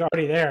strength was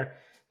already there.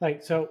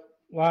 Like, so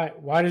why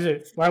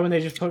wouldn't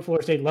they just put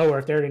Florida State lower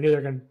if they already knew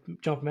they're going to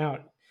jump them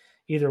out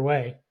either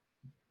way?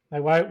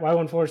 Like, why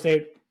wouldn't Florida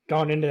State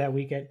gone into that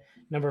week at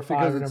number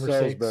 5 or number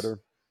 6? Better.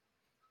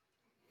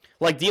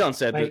 Like Dion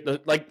said,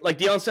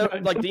 Dion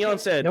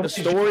said, the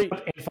story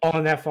and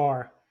falling that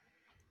far.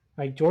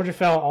 Like, Georgia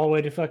fell all the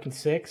way to fucking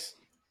 6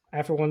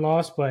 after 1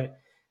 loss, but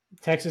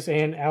Texas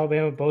and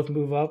Alabama both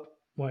move up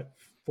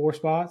 4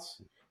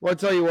 spots. Well, I'll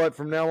tell you what,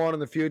 from now on in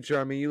the future,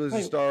 I mean, you lose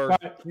a star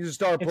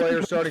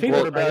player, starting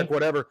quarterback,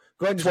 whatever.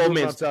 Go ahead and just move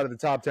outside of the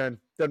top 10.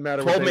 Doesn't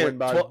matter what they win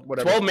by,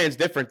 whatever. 12 man's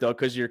different, though,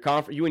 because the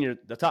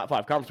top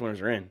 5 conference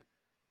winners are in.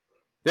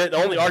 The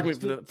only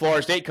argument for the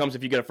Florida State comes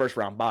if you get a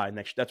first-round bye.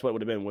 That's what it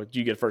would have been. Do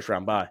you get a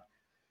first-round bye?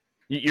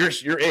 You're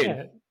in.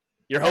 Yeah.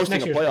 You're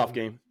hosting a playoff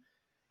game.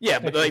 Yeah,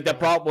 but like the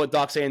problem with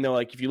Doc saying, though,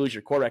 like if you lose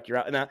your quarterback, you're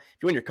out. And now, if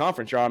you win your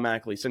conference, you're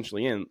automatically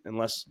essentially in,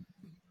 unless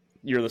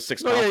you're the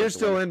 6th. No, yeah, you're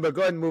still in, but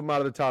go ahead and move them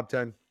out of the top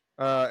 10.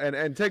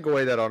 And take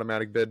away that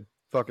automatic bid.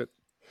 Fuck it.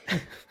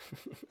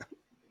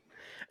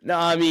 No,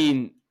 I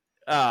mean,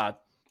 I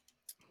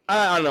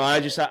don't know.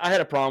 I had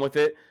a problem with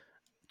it.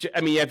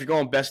 I mean, if you're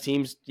going best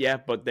teams, yeah,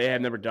 but they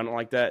have never done it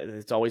like that.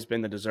 It's always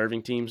been the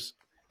deserving teams.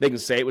 They can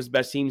say it was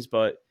best teams,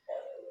 but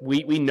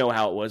we know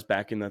how it was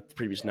back in the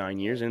previous 9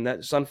 years, and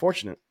that's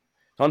unfortunate.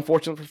 It's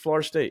unfortunate for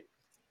Florida State.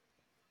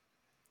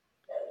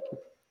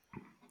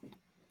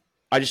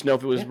 I just know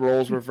if it was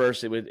roles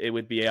reversed, it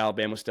would be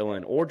Alabama still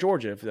in, or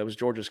Georgia if that was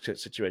Georgia's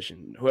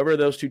situation. Whoever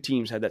those 2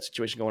 teams had that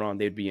situation going on,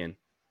 they'd be in.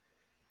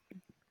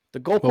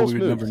 The goalposts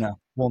moved. Never know.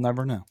 We'll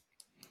never know.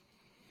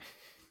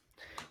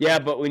 Yeah,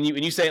 but when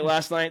you say it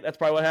last night, that's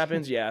probably what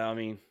happens. Yeah, I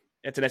mean,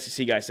 it's an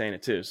SEC guy saying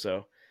it too,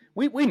 so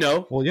we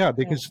know. Well, yeah,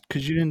 because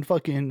you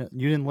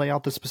didn't lay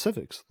out the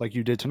specifics like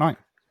you did tonight.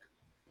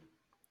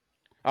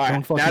 All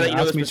right, now that you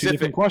know the specifics, 2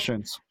 different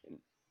questions.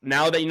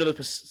 Now that you know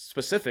the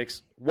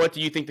specifics, what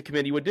do you think the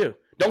committee would do?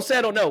 Don't say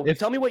I don't know.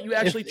 Tell me what you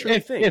actually truly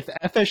think.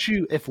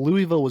 If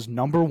Louisville was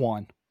number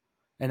 1,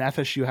 and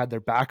FSU had their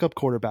backup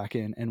quarterback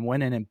in and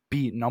went in and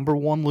beat number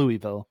 1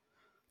 Louisville,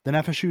 then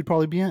FSU would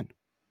probably be in.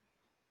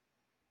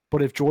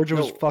 But if Georgia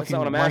was fucking that's not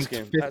what I'm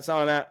asking. That's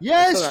not what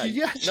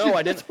Yes. No,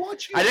 I didn't.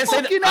 I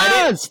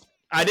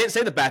didn't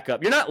say the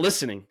backup. You're not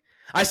listening.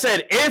 I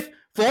said if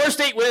Florida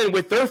State went in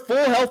with their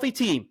full healthy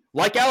team,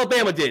 like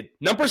Alabama did,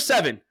 number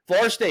 7,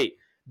 Florida State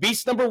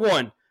beats number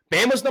 1.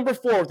 Bama's number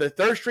 4 with the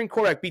 3rd string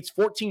quarterback beats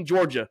 14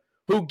 Georgia.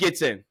 Who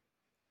gets in?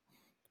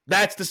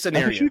 That's the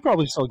scenario. FSU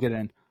probably still get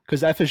in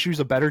because FSU's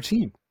a better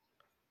team.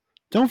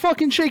 Don't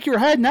fucking shake your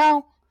head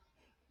now.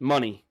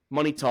 Money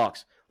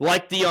talks.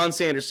 Like Deion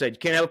Sanders said, you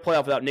can't have a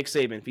playoff without Nick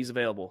Saban if he's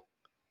available.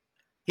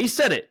 He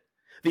said it.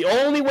 The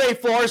only way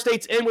Florida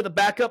State's in with a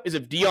backup is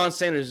if Deion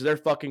Sanders is their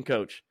fucking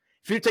coach.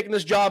 If you're taking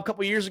this job a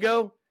couple years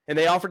ago and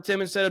they offered to him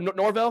instead of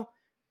Norvell,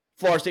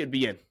 Florida State would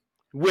be in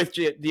with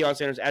Deion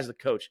Sanders as the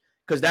coach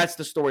because that's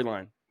the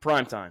storyline,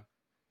 prime time.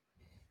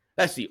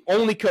 That's the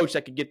only coach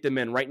that could get them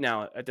in right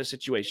now at this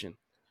situation.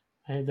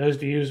 And those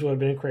views would have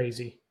been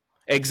crazy.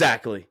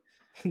 Exactly.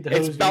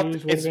 Those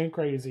views would have been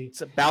crazy.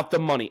 It's about the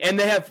money. And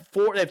they have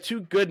 3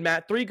 good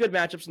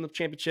matchups in the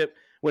championship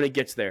when it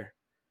gets there.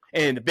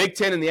 And the Big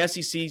Ten and the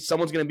SEC,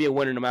 someone's going to be a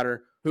winner no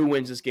matter who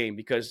wins this game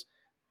because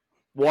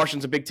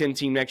Washington's a Big Ten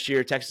team next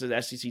year, Texas is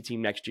an SEC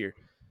team next year.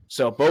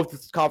 So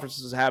both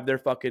conferences have their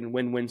fucking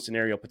win-win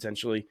scenario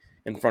potentially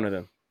in front of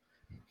them.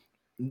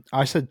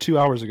 I said 2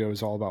 hours ago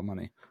is all about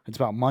money. It's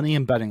about money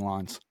and betting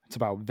lines. It's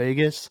about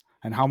Vegas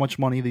and how much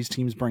money these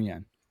teams bring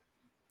in.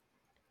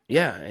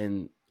 Yeah,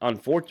 and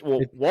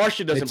unfortunately,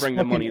 Washington doesn't bring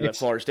the money that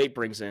Florida State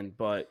brings in,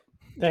 but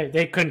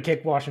they couldn't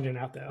kick Washington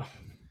out though.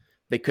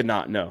 They could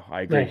not. No,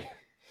 I agree.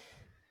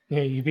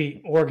 Yeah, you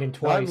beat Oregon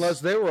twice. Not unless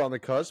they were on the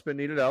cusp and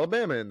needed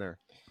Alabama in there.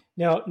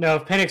 No.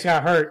 If Penix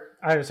got hurt,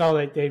 I saw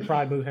that they'd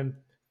probably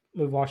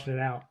move Washington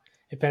out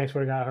if Penix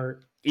would have got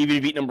hurt. Even if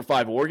you beat number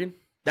 5 Oregon,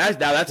 that's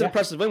an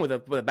impressive win with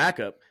a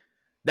backup.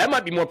 That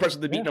might be more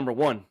impressive than beat number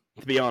 1,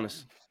 to be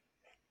honest.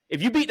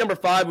 If you beat number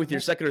 5 with your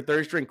second or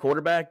third string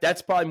quarterback,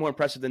 that's probably more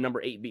impressive than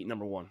number 8 beating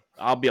number 1.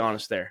 I'll be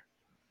honest there.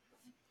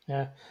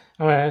 Yeah,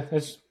 I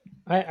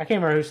can't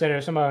remember who said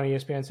it. Somebody on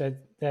ESPN said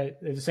that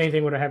if the same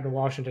thing would have happened to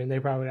Washington, they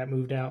probably got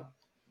moved out.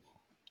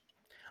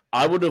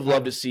 I would have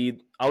loved to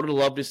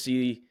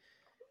see.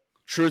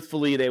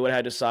 Truthfully, they would have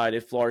had to decide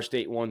if Florida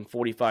State won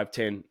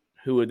 45-10,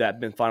 who would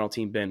that final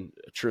team been?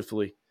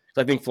 Truthfully,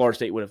 because I think Florida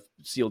State would have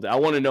sealed it. I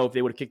want to know if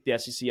they would have kicked the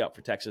SEC out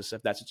for Texas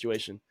if that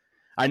situation.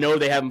 I know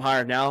they have them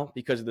hired now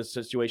because of the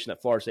situation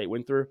that Florida State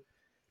went through.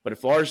 But if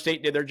Florida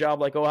State did their job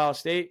like Ohio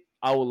State,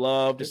 I would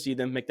love to see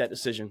them make that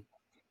decision.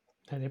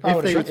 They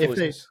probably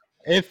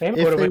if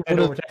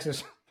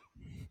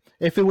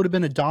it would have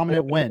been a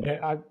dominant win,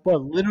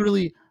 but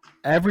literally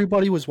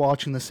everybody was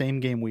watching the same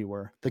game we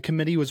were. The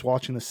committee was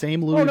watching the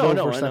same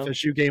Louisville versus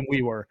FSU game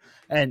we were.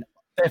 And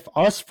if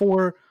us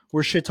four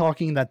were shit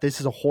talking that this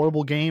is a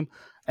horrible game,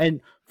 and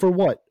for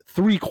what,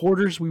 3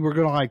 quarters we were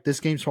going to this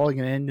game's probably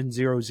going to end in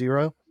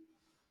 0-0,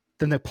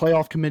 then the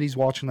playoff committee's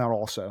watching that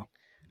also.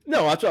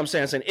 No, that's what I'm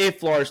saying. I'm saying if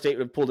Florida State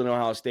would have pulled in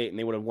Ohio State and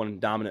they would have won in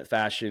dominant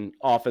fashion,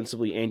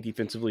 offensively and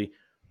defensively,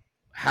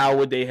 how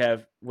would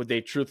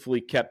they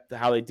truthfully kept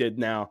how they did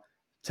now,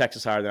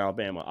 Texas higher than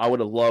Alabama? I would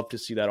have loved to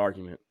see that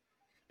argument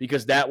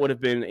because that would have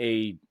been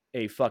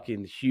a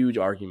fucking huge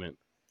argument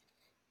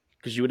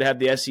because you would have had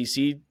the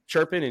SEC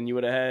chirping and you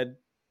would have had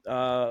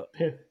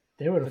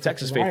they would have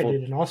Texas faithful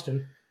in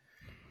Austin.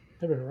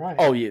 They would have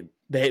rioted. Oh yeah,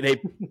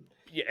 they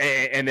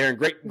and they're in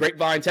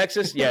Grapevine,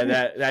 Texas. Yeah,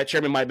 that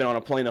chairman might have been on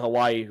a plane to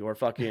Hawaii or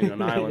fucking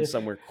an island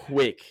somewhere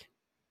quick.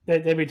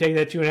 They'd be taking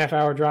that 2.5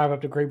 hour drive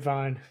up to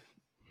Grapevine.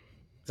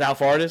 Is that how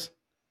far it is?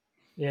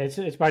 Yeah,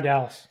 it's by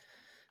Dallas.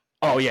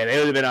 Oh yeah, they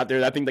would have been out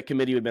there. I think the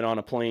committee would have been on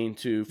a plane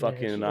to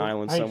fucking an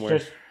island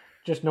somewhere.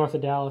 Just north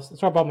of Dallas.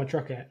 That's where I bought my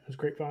truck at. It was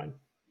Grapevine.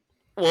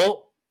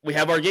 Well, we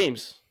have our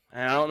games,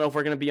 and I don't know if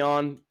we're going to be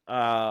on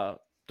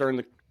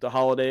during the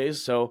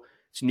holidays. So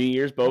it's New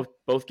Year's,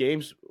 both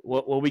games.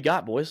 What we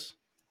got, boys?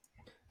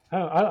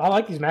 I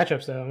like these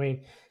matchups though. I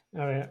mean,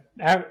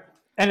 at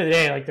end of the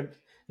day, like they're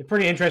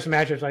pretty interesting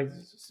matchups, like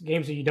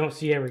games that you don't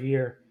see every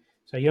year.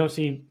 So you don't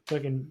see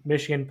fucking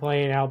Michigan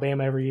playing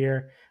Alabama every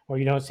year, or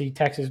you don't see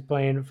Texas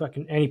playing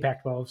fucking any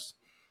Pac-12s.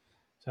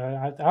 So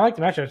I like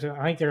the matchups.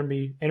 I think they're going to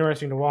be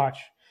interesting to watch.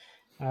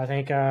 I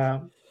think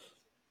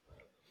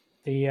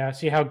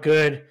see how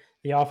good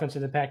the offense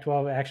of the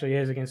Pac-12 actually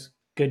is against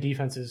good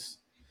defenses.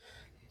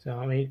 So,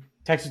 I mean,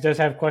 Texas does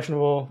have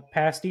questionable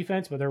pass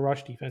defense, but their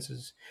rush defense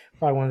is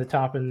probably one of the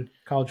top in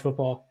college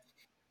football.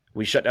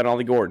 We shut down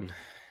Ollie Gordon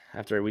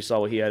after we saw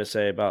what he had to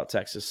say about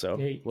Texas. So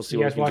we'll see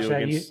what we can do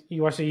against.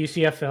 You watched the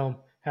UCF film,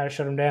 how to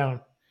shut him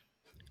down.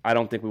 I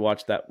don't think we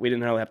watched that. We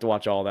didn't really have to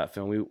watch all that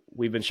film.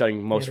 We've been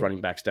shutting most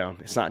running backs down.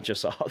 It's not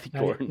just Ollie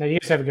Gordon. No, you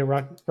just have a good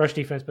rush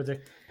defense, but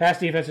the pass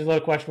defense is a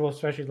little questionable,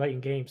 especially late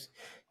in games.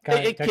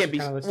 It can't be.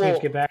 Teams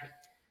get back.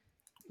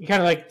 You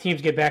kind of like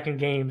teams get back in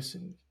games.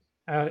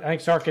 I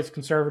think Sark gets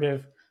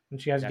conservative when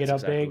she has to get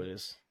up big.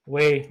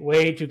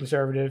 Way too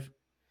conservative.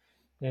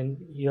 Then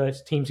you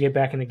let teams get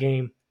back in the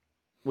game.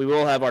 We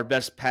will have our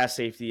best pass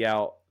safety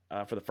out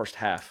for the first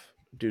half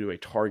due to a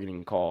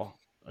targeting call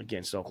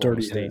against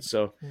Oklahoma State.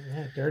 So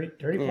dirty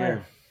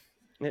player.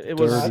 It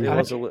was a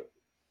little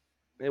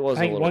dirty.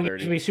 One game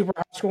to be super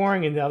high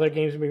scoring, and the other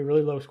games to be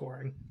really low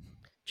scoring.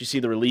 Did you see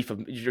the relief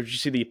of? Did you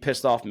see the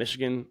pissed off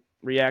Michigan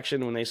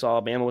reaction when they saw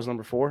Alabama was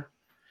number 4?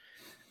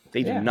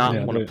 They did not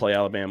want to play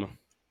Alabama.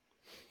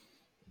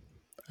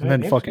 And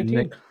then fucking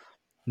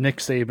Nick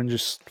Saban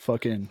just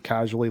fucking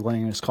casually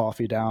laying his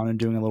coffee down and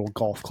doing a little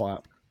golf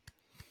clap.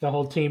 The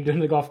whole team doing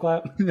the golf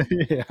clap?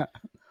 Yeah.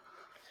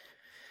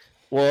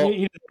 Well,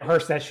 you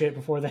rehearsed that shit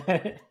before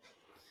that.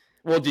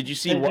 Well, did you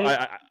see?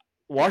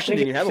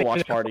 Washington didn't have a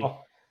watch party.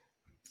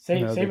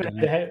 Washington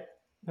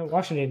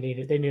didn't need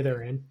it. They knew they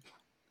were in.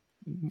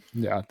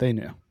 Yeah, they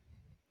knew.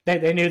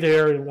 They knew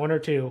they were 1 or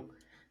 2.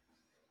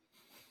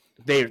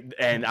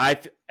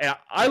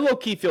 I low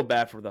key feel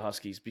bad for the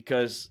Huskies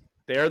because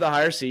they're the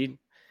higher seed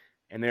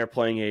and they're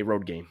playing a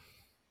road game.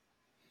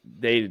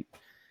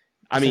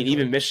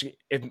 Even Michigan.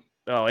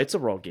 It's a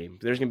road game.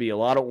 There's going to be a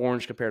lot of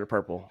orange compared to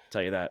purple. I'll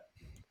tell you that.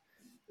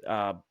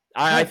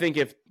 I think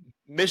if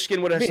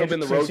Michigan would have still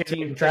been the road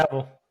team,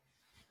 travel.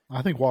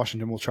 I think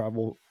Washington will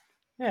travel.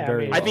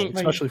 Yeah, I think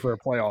especially for a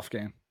playoff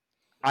game.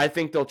 I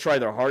think they'll try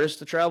their hardest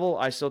to travel.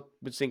 I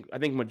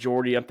think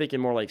majority. I'm thinking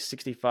more like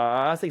 65.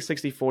 I think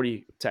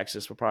 60-40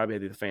 Texas will probably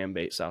be the fan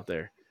base out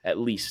there at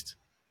least.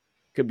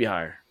 Could be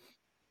higher.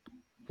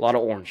 A lot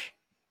of orange.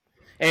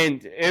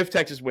 And if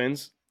Texas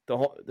wins,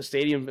 the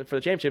stadium for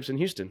the championship's in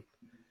Houston.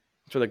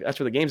 That's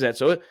where the game's at.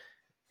 So it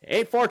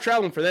ain't far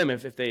traveling for them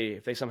if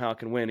they somehow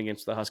can win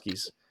against the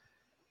Huskies.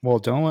 Well,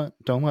 don't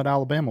let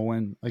Alabama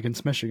win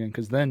against Michigan,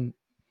 because then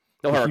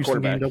they'll hurt our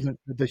quarterback.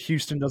 The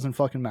Houston doesn't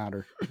fucking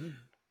matter.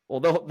 Well,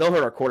 they'll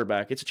hurt our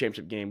quarterback. It's a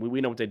championship game.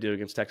 We know what they do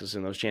against Texas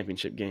in those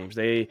championship games.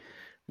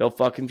 They'll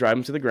fucking drive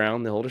him to the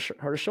ground. They'll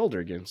hurt his shoulder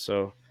again.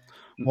 So,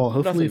 well,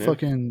 hopefully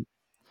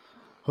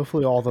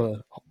all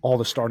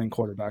the starting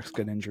quarterbacks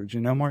get injured.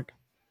 You know, Mark?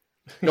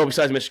 No,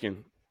 besides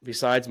Michigan.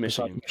 Besides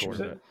Michigan.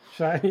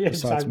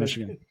 Besides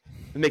Michigan.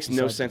 It makes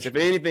no sense. If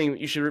anything,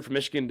 you should root for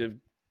Michigan to.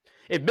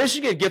 If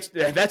Michigan gets,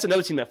 that's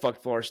another team that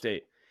fucked Florida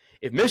State.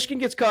 If Michigan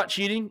gets caught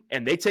cheating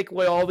and they take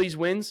away all these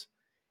wins,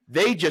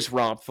 they just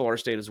robbed Florida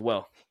State as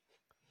well.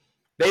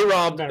 They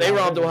robbed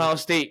Ohio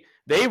State.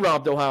 They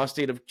robbed Ohio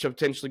State of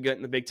potentially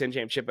getting the Big Ten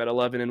championship at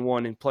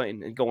 11-1 and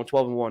playing and going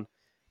 12-1,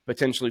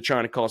 potentially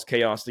trying to cause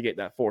chaos to get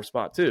that 4th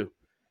spot too.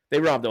 They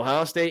robbed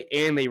Ohio State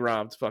and they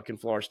robbed fucking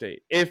Florida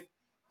State if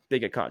they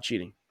get caught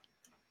cheating.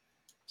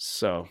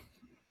 So,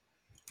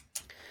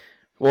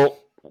 well,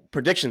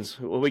 predictions.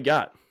 What we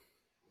got?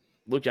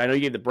 Look, I know you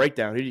gave the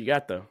breakdown. Who do you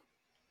got though?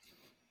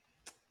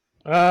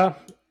 I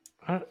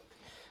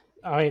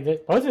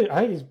think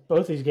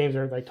both these games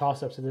are like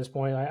toss-ups at this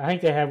point. I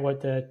think they have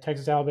the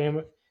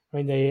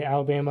the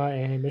Alabama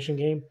and Michigan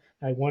game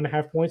at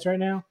 1.5 points right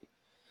now.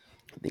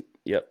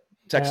 Yep,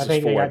 Texas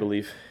is 4, I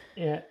believe.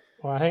 Yeah,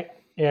 well, I think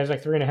it was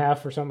like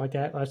 3.5 or something like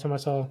that last time I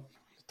saw the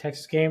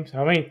Texas game. So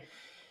I mean,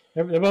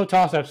 they're both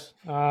toss-ups.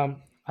 I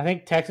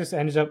think Texas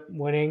ends up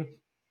winning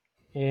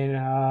in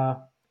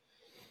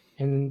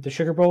the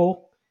Sugar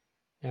Bowl,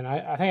 and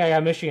I think I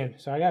got Michigan.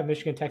 So I got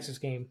Michigan-Texas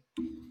game.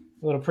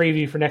 A little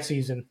preview for next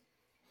season.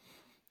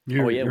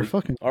 You're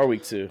fucking our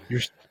week 2.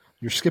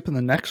 You're skipping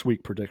the next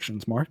week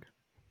predictions, Mark.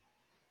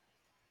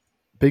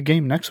 Big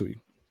game next week.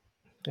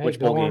 Hey, which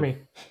bowl game?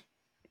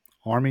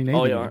 Army Navy.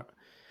 Oh yeah.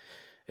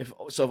 If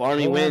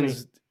Army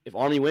wins,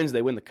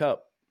 they win the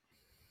cup.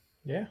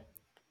 Yeah.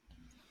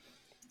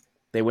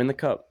 They win the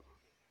cup.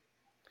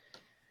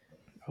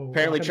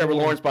 Apparently, Trevor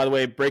Lawrence, by the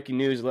way, breaking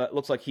news,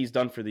 looks like he's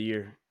done for the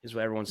year, is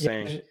what everyone's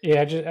saying.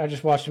 Yeah, I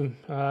just watched him.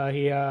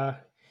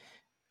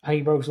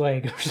 He broke his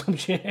leg or some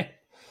shit.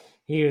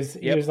 He was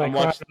like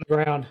crying on the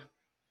ground.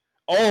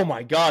 Oh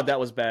my God, that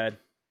was bad.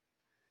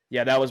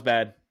 Yeah, that was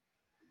bad.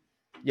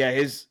 Yeah,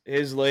 his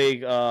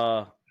leg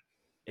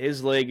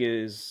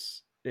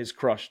is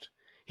crushed.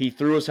 He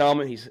threw his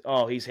helmet.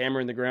 He's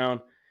hammering the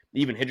ground.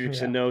 Even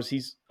Hendrickson knows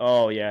he's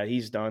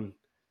done.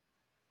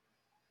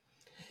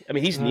 I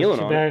mean, he's kneeling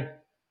on it.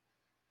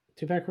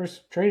 Too bad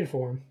Chris traded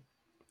for him.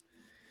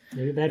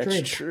 Maybe a bad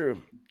trade. That's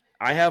true.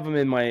 I have him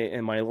in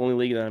my only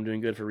league that I'm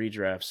doing good for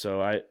redraft.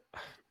 So I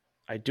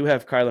do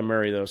have Kyler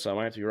Murray though, so I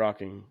might have to be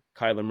rocking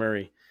Kyler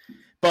Murray.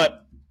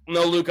 But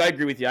no, Luke, I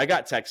agree with you. I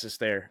got Texas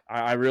there.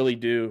 I really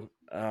do.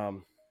 Yeah,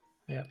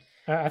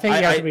 I think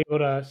you have to be able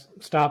to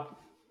stop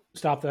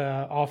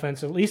the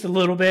offense at least a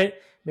little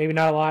bit. Maybe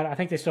not a lot. I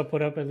think they still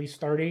put up at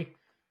least 30.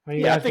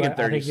 I think in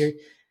 30s.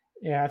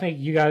 I think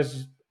you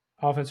guys'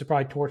 offense have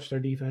probably torched their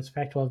defense.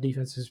 Pac-12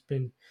 defense has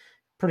been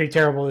pretty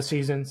terrible this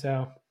season.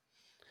 So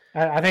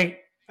I think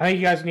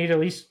you guys need at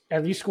least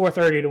score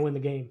 30 to win the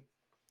game.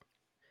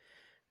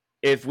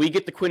 If we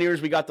get the Quinn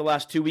Ewers we got the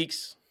last 2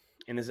 weeks,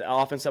 and his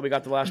offense that we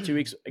got the last 2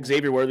 weeks,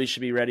 Xavier Worthy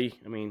should be ready.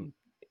 I mean,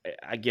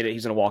 I get it.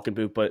 He's in a walking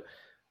boot, but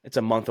it's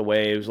a month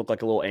away. It looked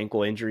like a little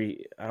ankle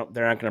injury.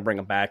 They're not going to bring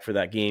him back for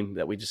that game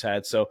that we just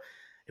had. So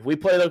if we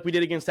play like we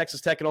did against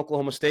Texas Tech and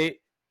Oklahoma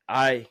State,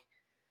 I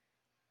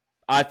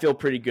feel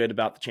pretty good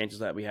about the chances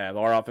that we have.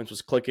 Our offense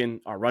was clicking.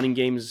 Our running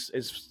game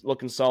is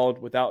looking solid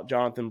without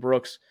Jonathan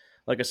Brooks.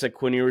 Like I said,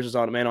 Quinn Ewers is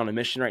on a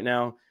mission right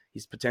now.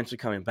 He's potentially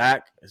coming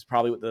back. Is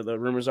probably what the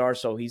rumors are.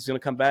 So he's going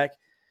to come back.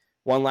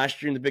 Won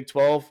last year in the Big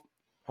 12.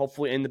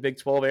 Hopefully in the Big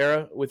 12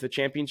 era with the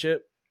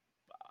championship.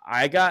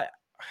 I got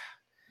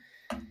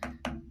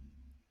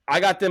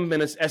them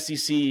in a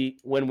SEC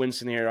win-win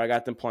scenario. I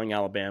got them playing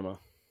Alabama.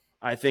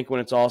 I think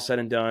when it's all said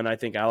and done, I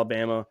think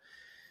Alabama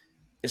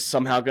is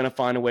somehow going to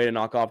find a way to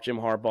knock off Jim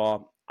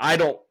Harbaugh. I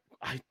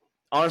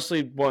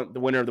honestly want the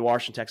winner of the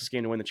Washington-Texas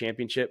game to win the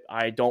championship.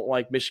 I don't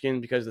like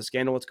Michigan because of the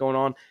scandal that's going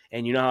on.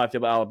 And you know how I feel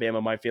about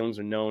Alabama. My feelings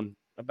are known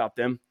about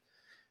them.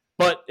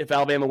 But if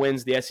Alabama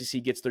wins, the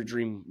SEC gets their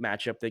dream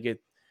matchup. They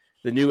get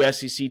the new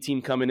SEC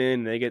team coming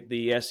in. They get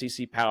the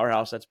SEC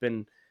powerhouse that's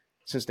been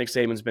since Nick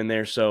Saban's been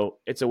there. So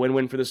it's a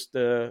win-win for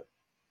the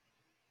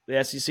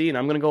SEC, and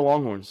I'm going to go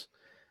Longhorns.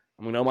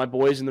 I'm going to know my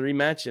boys in the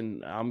rematch,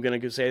 and I'm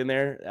going to say in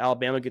there,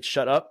 Alabama gets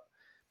shut up.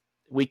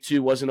 Week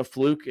 2 wasn't a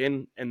fluke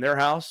in their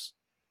house.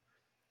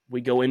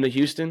 We go into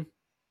Houston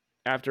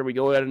after we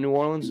go out of New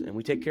Orleans, and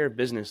we take care of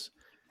business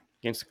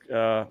against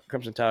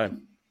Crimson Tide.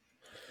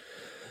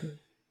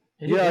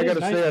 I got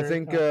to say, I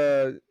think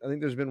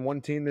there's been one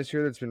team this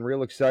year that's been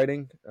real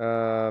exciting.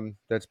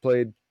 That's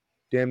played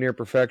damn near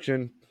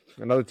perfection.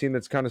 Another team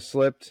that's kind of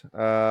slipped.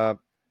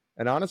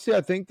 And honestly,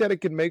 I think that it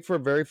could make for a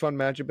very fun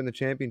matchup in the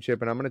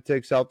championship. And I'm going to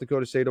take South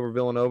Dakota State over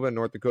Villanova and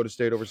North Dakota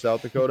State over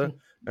South Dakota.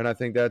 And I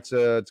think that's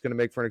it's going to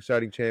make for an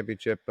exciting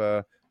championship.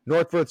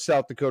 North versus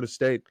South Dakota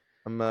State.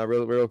 I'm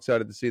real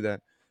excited to see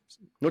that.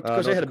 North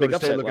Dakota State had a big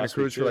upset looking last to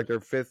cruise week, for like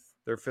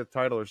their fifth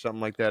title or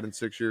something like that in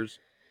 6 years.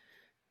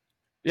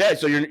 Yeah,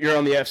 so you're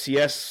on the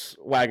FCS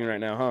wagon right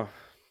now, huh?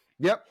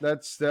 Yep,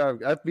 that's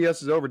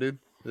FBS is over, dude.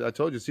 I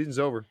told you, season's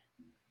over.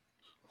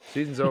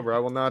 Season's over. I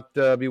will not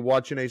be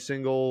watching a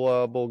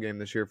single bowl game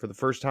this year for the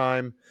first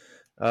time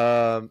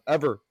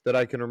ever that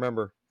I can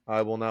remember.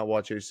 I will not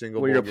watch a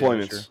single bowl game this year.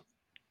 Did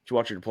you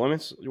watch your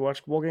deployments? Did you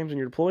watch bowl games when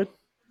you're deployed?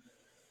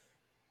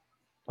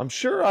 I'm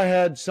sure I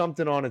had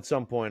something on at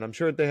some point. I'm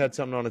sure they had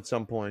something on at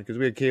some point because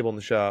we had cable in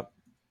the shop.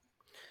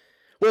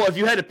 Well, if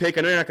you had to pick,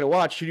 I know you're not going to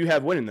watch. Who do you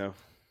have winning, though?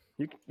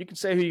 You can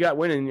say who you got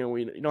winning. You know,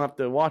 you don't have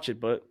to watch it,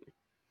 but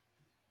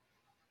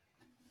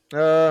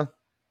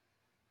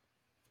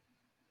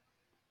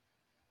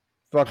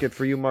fuck it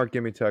for you, Mark.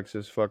 Give me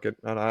Texas. Fuck it.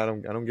 I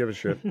don't give a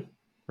shit.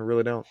 I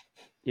really don't.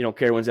 You don't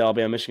care who wins the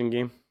Alabama-Michigan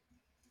game?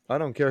 I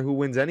don't care who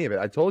wins any of it.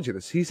 I told you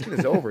the season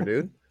is over,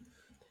 dude.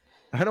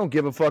 I don't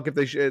give a fuck if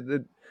they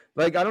should.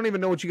 Like, I don't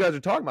even know what you guys are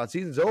talking about.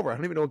 Season's over. I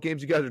don't even know what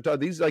games you guys are talking.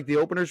 These like the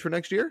openers for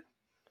next year?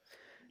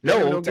 No, I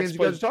don't know what games you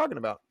guys are talking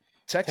about.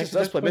 Texas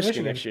does play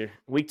Michigan next year,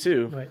 week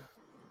 2. Right.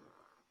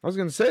 I was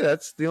going to say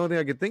that's the only thing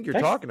I could think you're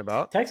talking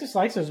about. Texas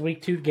likes those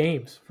week 2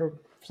 games for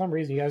some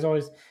reason. You guys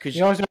always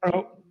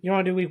don't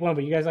want to do week 1,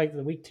 but you guys like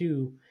the week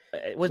 2.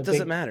 What does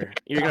it matter?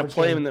 You're going to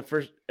play them in the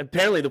first.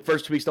 Apparently, the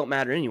first 2 weeks don't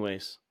matter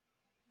anyways.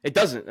 It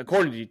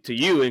according to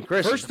you and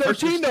Chris. First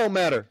 13 don't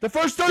matter. The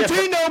first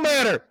 13 don't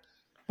matter.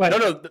 But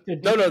no.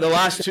 The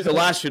last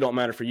two don't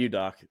matter for you,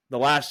 Doc. The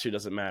last 2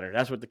 doesn't matter.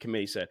 That's what the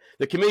committee said.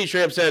 The committee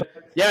straight up said,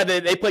 yeah,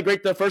 they played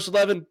great the first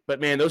 11, but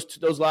man,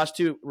 those last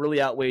 2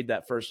 really outweighed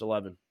that first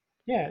 11.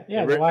 Yeah.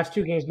 The last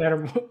 2 games matter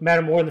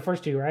more than the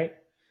first 2, right?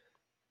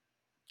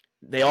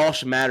 They all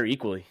should matter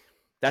equally.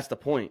 That's the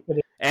point.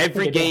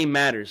 Every game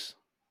matters.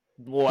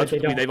 Well, that's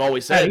what they've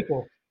always said.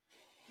 Equal.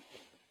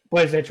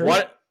 What is that true?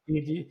 What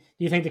do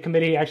you think the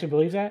committee actually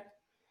believes that?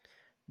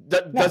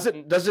 Does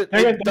it?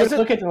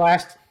 Look at the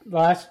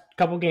last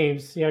couple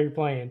games. See how you're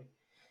playing.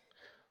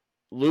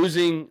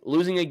 Losing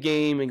a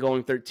game and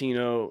going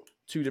 13-0,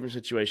 2 different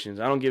situations.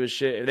 I don't give a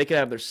shit. If they could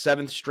have their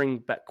 7th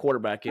string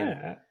quarterback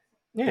in.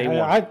 I'm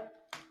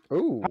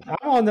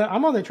on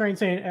the train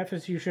saying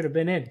FSU should have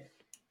been in.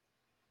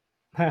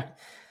 I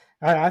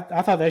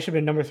thought they should have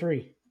been number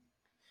 3.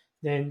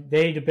 Then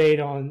they debate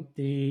on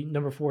the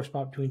number 4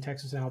 spot between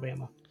Texas and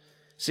Alabama.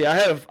 See, I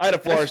had a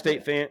Florida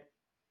State fan.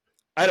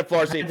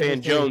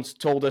 Jones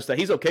told us that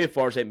he's okay with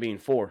Florida State being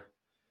 4.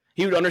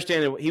 He would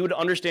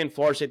understand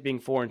Florida State being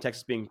 4 and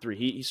Texas being 3.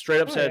 He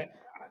straight up said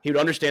he would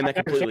understand that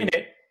completely.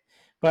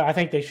 But I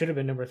think they should have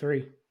been number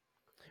 3.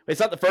 It's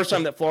not the first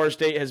time that Florida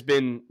State has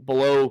been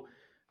below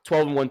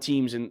 12-1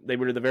 teams, and they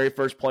were the very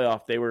first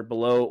playoff. They were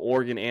below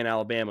Oregon and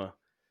Alabama.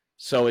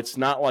 So it's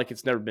not like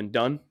it's never been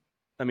done.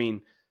 I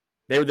mean,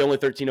 they were the only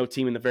 13-0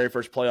 team in the very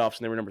first playoffs,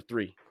 and they were number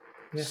 3.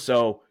 Yeah.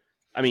 So,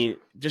 I mean,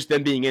 just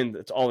them being in,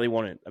 that's all they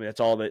wanted. I mean, that's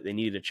all that they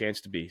needed a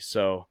chance to be.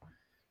 So,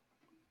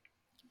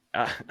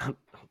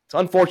 it's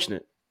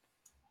unfortunate.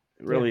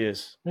 It really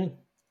is. I'm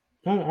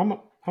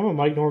a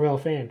Mike Norvell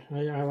fan.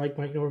 I like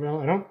Mike Norvell.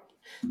 I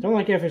don't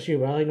like FSU,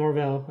 but I like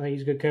Norvell. I think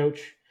he's a good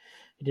coach.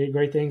 He did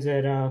great things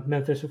at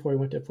Memphis before he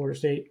went to Florida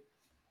State.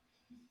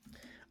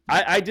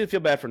 I did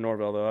feel bad for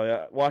Norvell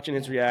though. Watching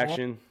his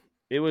reaction,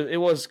 it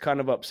was kind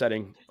of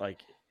upsetting.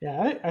 Like,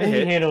 yeah, I think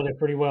he handled it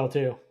pretty well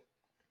too.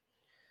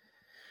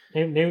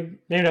 Maybe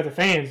not the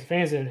fans. The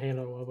fans didn't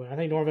handle it well, but I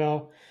think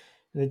Norvell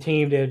and the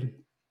team did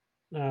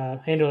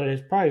handle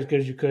it probably as good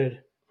as you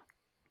could.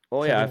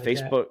 Oh yeah,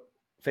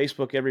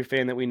 Facebook. Every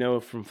fan that we know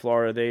from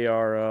Florida, they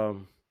are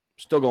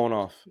still going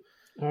off.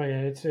 Oh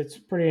yeah, it's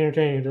pretty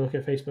entertaining to look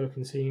at Facebook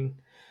and seeing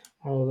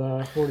all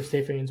the Florida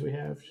State fans we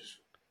have just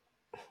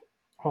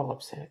all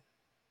upset.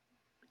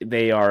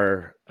 They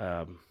are,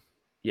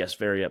 yes,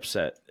 very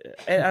upset,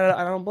 and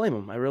I don't blame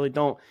them. I really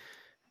don't.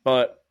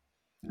 But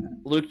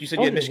Luke, you said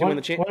you had Michigan win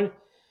the championship.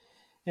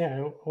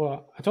 Yeah,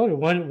 well, I told you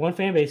one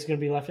fan base is going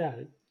to be left out.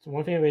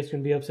 One fan base is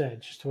going to be upset.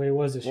 It's just the way it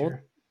was this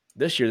year.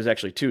 This year, there's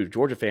actually 2.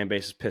 Georgia fan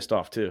base is pissed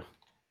off too.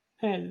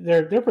 And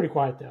they're pretty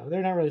quiet though.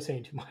 They're not really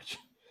saying too much.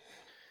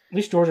 At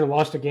least Georgia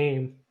lost a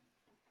game.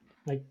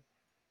 Like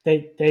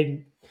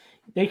they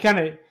kind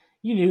of,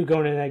 you knew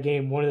going into that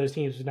game one of those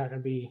teams was not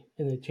going to be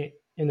in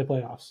the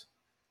playoffs.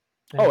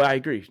 And, I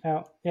agree.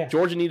 Yeah,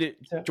 Georgia needed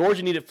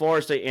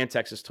Florida State and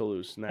Texas to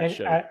lose in that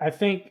show. I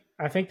think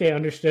they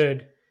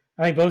understood.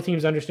 I think both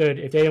teams understood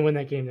if they didn't win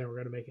that game, they were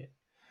going to make it.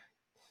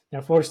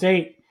 Now Florida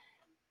State,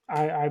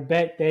 I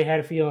bet they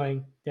had a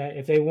feeling that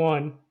if they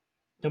won,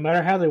 no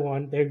matter how they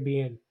won, they'd be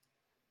in.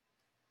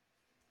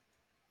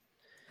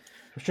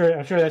 I'm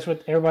sure that's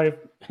what everybody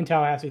in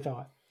Tallahassee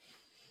thought.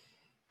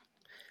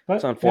 But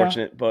it's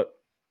unfortunate, but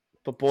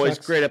But boys,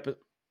 Sucks.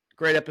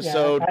 great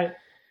episode.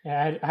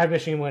 I had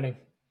Michigan winning.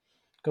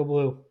 Go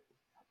Blue.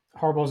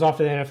 Harbaugh's off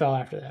to the NFL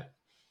after that.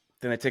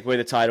 Then they take away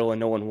the title and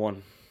no one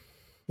won.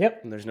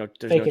 Yep. And there's no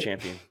Take it.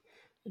 champion.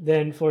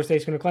 Then Florida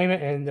State's going to claim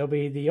it, and they'll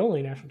be the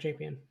only national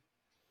champion.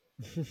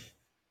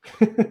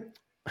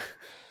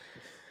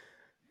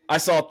 I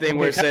saw a thing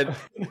where it said,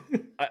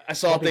 I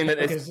saw a thing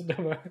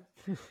that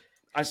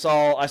I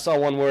saw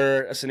one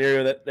where a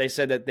scenario that they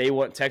said that they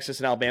want Texas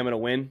and Alabama to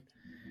win,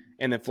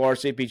 and then Florida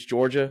State beats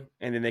Georgia,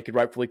 and then they could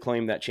rightfully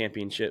claim that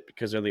championship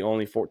because they're the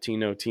only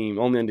 14-0 team,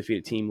 only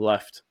undefeated team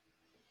left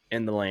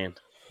in the land.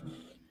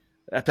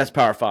 That's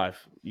Power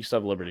 5. You still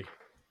have Liberty.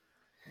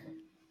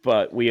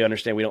 But we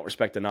understand we don't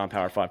respect the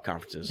non-Power 5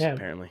 conferences,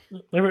 apparently.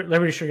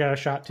 Liberty sure got a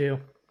shot, too.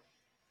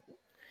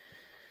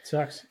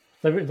 Sucks.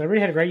 Liberty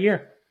had a great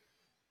year.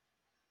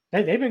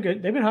 They've been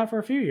good. They've been hot for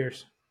a few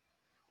years.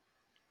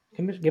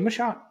 Give them a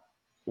shot.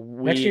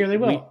 Next year they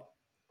will.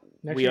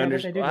 Next year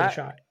they do get a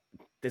shot.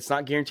 It's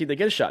not guaranteed they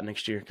get a shot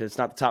next year because it's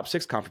not the top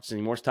 6 conference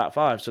anymore. It's top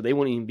 5, so they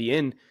wouldn't even be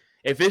in.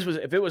 If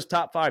it was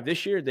top 5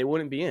 this year, they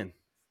wouldn't be in.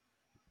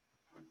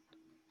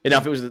 And now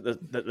if it was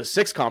the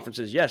 6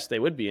 conferences, yes, they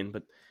would be in.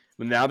 But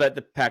now that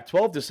the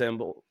Pac-12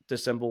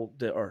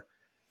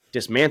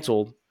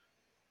 dismantled,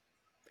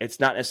 it's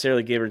not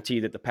necessarily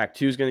guaranteed that the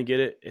Pac-2 is going to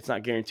get it. It's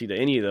not guaranteed that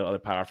any of the other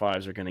Power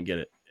 5s are going to get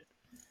it.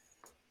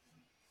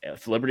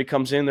 If Liberty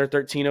comes in, they're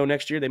 13-0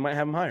 next year, they might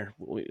have them higher.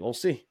 We'll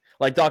see.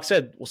 Like Doc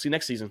said, we'll see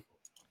next season.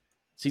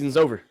 Season's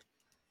over.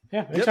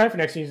 Yeah, it's time for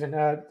next season.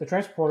 The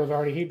transfer portal is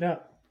already heating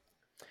up.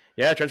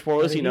 Yeah, transfer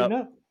portal is heating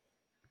up.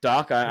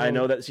 Doc, I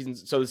know that season.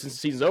 So since the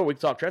season's over, we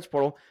can talk transfer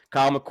portal.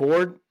 Kyle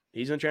McCord,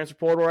 he's in the transfer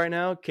portal right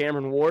now.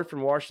 Cameron Ward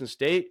from Washington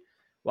State.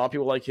 A lot of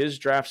people like his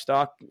draft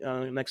stock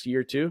next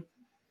year too.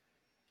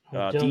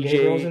 Dylan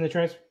Gabriel's in the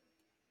transfer.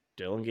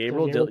 Dylan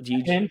Gabriel,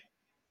 DJ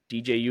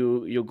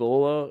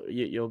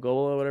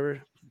Yogola,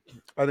 whatever.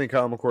 I think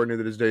Kyle McCord knew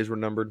that his days were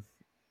numbered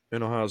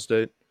in Ohio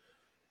State.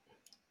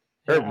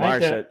 Urban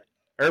Meyer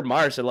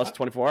said less than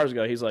 24 hours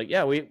ago. He's like,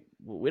 yeah, we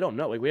don't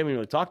know. Like, we haven't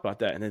really talked about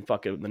that. And then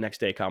fucking the next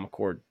day, Kyle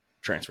McCord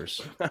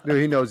transfers.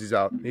 Dude, he knows he's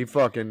out. He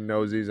fucking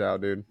knows he's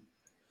out, dude.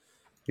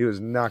 He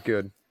was not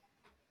good.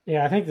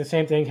 Yeah, I think the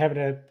same thing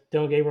happened to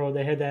Dylan Gabriel.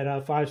 They had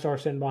that 5-star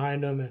sitting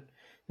behind him, and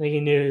I think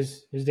he knew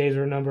his days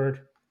were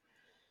numbered.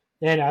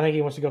 Then I think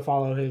he wants to go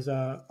follow his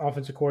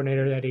offensive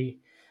coordinator that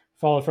he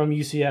followed from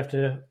UCF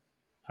to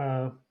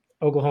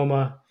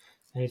Oklahoma,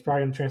 and he's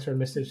probably going to transfer to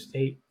Mississippi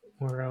State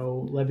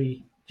where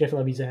Jeff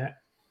Levy's at.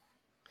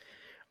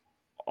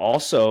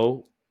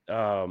 Also,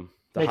 the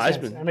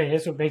Heisman. Sense. I mean,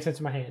 this would make sense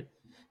in my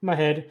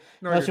head.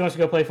 Unless he wants to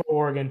go play for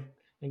Oregon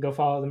and go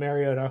follow the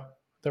Mariota,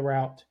 the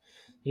route.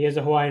 He is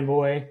a Hawaiian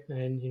boy,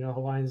 and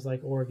Hawaiians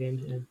like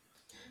Oregon and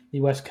the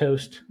West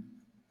Coast.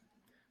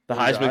 The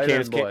Heisman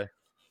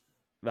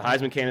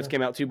candidates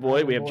came out too,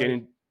 boy. We have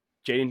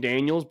Jaden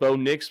Daniels, Bo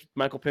Nix,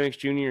 Michael Penix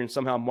Jr., and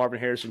somehow Marvin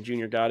Harrison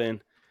Jr. got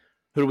in.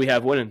 Who do we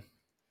have winning?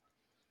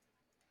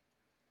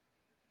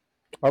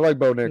 I like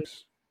Bo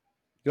Nix.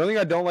 The only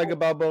thing I don't like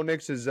about Bo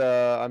Nix is,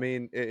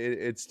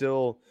 it's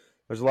still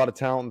there's a lot of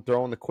talent in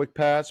throwing the quick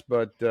pass,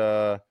 but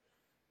the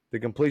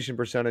completion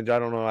percentage, I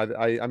don't know.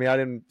 I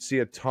didn't see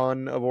a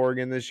ton of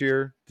Oregon this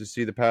year to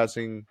see the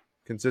passing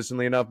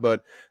consistently enough,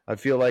 but I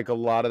feel like a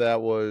lot of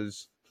that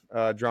was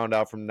drowned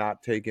out from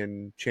not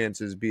taking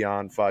chances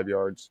beyond 5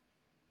 yards.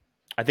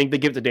 I think they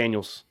give it to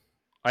Daniels.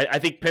 I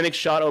think Penix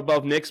shot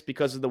above Nix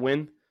because of the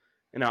win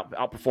and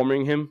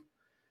outperforming him.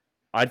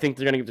 I think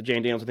they're going to give it to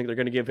Jaden Daniels. I think they're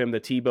going to give him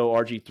the Tebow,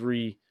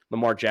 RG3,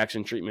 Lamar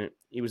Jackson treatment.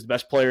 He was the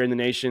best player in the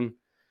nation.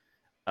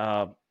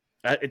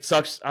 It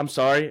sucks. I'm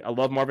sorry. I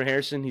love Marvin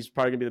Harrison. He's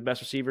probably going to be the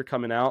best receiver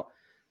coming out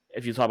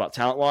if you talk about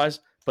talent-wise,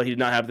 but he did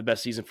not have the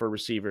best season for a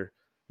receiver.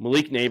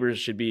 Malik Neighbors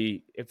should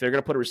be, if they're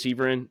going to put a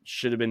receiver in,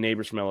 should have been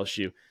Neighbors from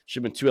LSU.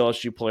 Should have been 2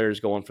 LSU players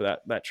going for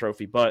that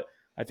trophy. But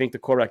I think the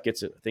quarterback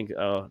gets it. I think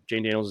Jaden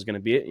Daniels is going to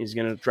be it. He's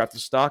going to draft the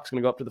stock. He's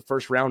going to go up to the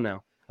first round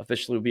now.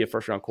 Officially will be a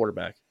first-round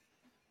quarterback.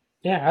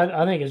 Yeah,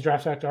 I think his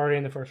draft stock's already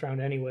in the first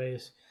round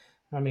anyways.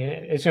 I mean,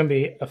 it's going to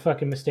be a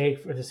fucking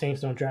mistake if the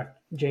Saints don't draft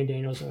Jaden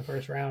Daniels in the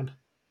first round.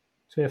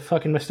 It's going to be a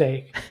fucking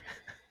mistake.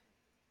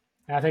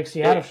 I think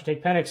Seattle should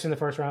take Penix in the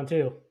first round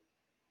too.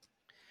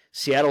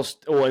 Seattle's,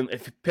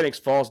 if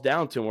Penix falls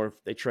down to him or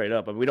if they trade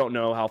up, but we don't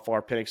know how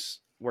far Penix,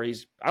 where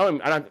he's, I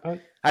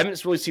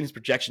haven't really seen his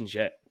projections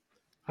yet.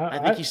 I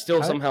think he's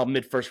still somehow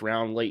mid-first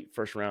round, late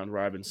first round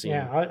where I've been seeing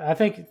him. I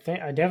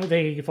definitely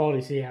think he could fall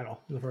to Seattle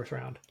in the first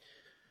round.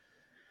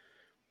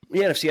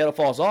 Yeah, and if Seattle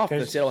falls off,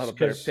 then Seattle will have a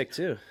better pick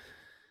too.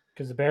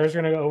 Because the Bears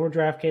are going to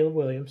overdraft Caleb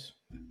Williams.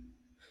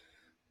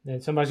 Then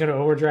somebody's going to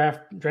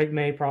overdraft Drake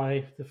May,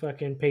 probably the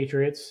fucking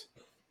Patriots.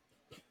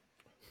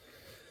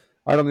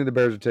 I don't think the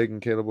Bears are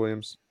taking Caleb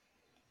Williams.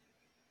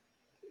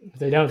 If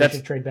they don't, they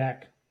should trade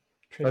back.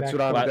 That's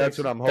what I'm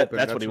hoping.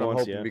 That's what he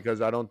wants, yeah.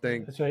 Because I don't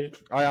think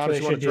I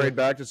honestly want to trade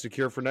back to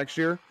secure for next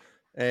year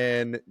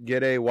and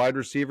get a wide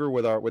receiver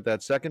with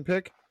that second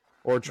pick,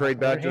 or trade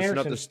back just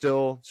enough to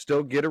still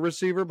get a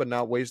receiver, but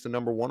not waste the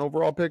number 1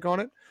 overall pick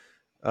on it.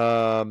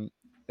 And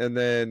and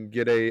then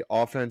get a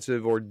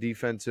offensive or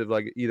defensive,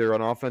 like either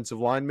an offensive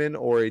lineman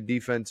or a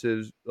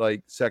defensive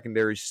like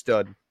secondary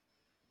stud,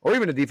 or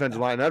even a defensive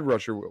line edge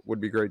rusher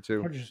would be great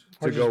too.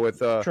 To go with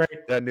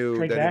that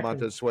new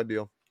Montez Sweat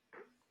deal.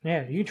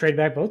 Yeah, you can trade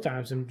back both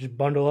times and just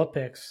bundle up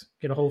picks,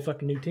 get a whole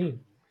fucking new team.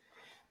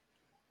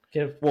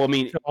 I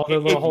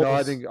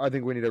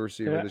think we need a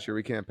receiver this year.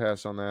 We can't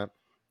pass on that.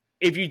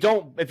 If you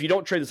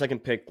don't trade the second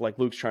pick, like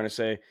Luke's trying to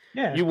say,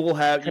 you will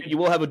have a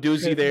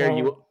doozy there.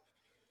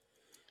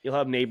 You'll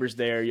have Neighbors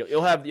there.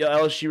 You'll have the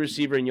LSU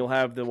receiver, and you'll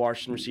have the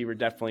Washington receiver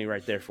definitely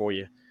right there for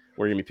you.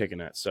 Where you're gonna be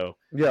picking at. So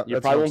yeah,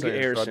 you probably won't get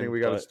Harrison. So I think we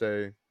got to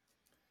stay.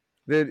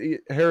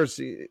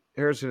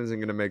 Harrison isn't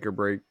going to make or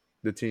break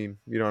the team.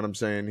 You know what I'm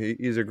saying?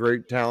 He's a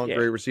great talent,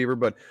 great receiver,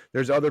 but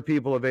there's other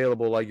people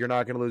available. Like, you're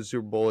not going to lose the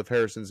Super Bowl if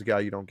Harrison's the guy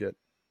you don't get.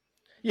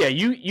 Yeah,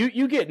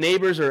 you get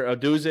Neighbors or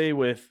Aduze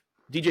with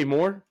DJ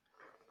Moore.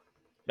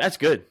 That's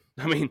good.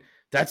 I mean,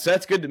 that's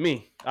good to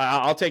me.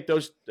 I'll take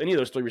any of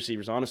those three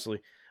receivers,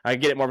 honestly. I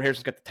get it. Marvin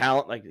Harrison's got the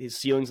talent. Like, his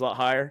ceiling's a lot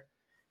higher,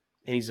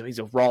 and he's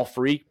a raw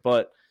freak.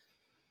 But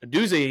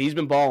Aduze, he's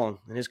been balling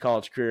in his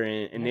college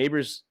career, and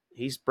Neighbors,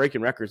 he's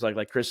breaking records.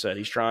 Like Chris said,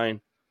 he's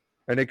trying.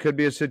 And it could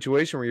be a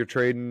situation where you're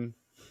trading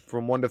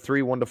from 1 to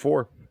 3, 1 to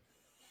 4.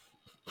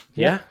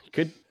 Yeah, you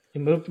could.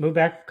 You move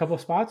back a couple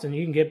of spots, and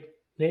you can get.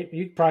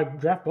 You could probably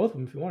draft both of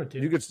them if you wanted to.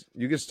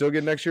 You could still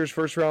get next year's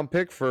first round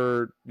pick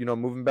for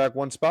moving back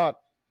one spot.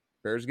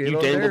 Bears gave you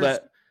dangle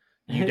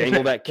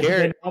that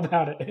carrot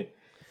about it.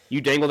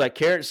 You dangle that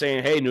carrot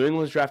saying, "Hey, New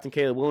England's drafting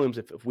Caleb Williams.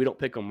 If we don't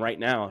pick him right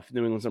now, if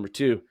New England's number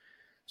 2,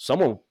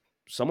 someone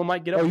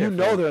might get up." Oh,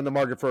 they're in the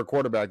market for a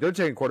quarterback. They're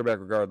taking quarterback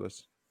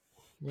regardless.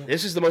 Yeah.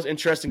 This is the most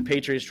interesting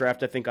Patriots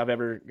draft I think I've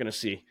ever going to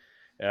see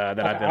that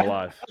I've been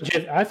alive.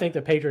 I think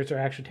the Patriots are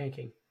actually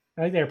tanking.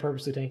 I think they're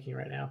purposely tanking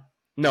right now.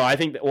 No, I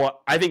think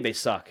they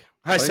suck.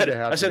 I said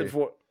it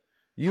before.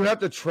 You have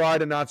to try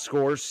to not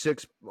score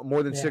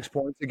more than 6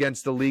 points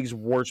against the league's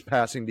worst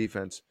passing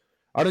defense.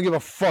 I don't give a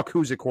fuck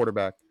who's at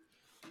quarterback.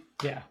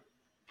 Yeah.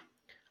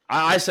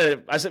 I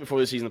said before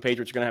this season the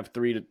Patriots are going to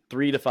have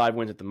 3 to 5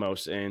 wins at the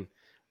most, and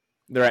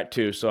they're at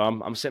 2, so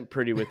I'm sitting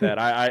pretty with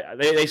that.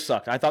 They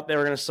sucked. I thought they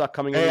were going to suck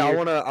coming in. I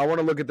want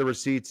to look at the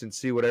receipts and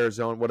see what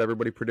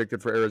everybody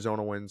predicted for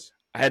Arizona wins.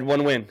 I had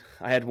one win.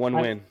 I had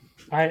 0.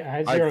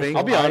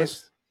 I'll be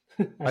honest.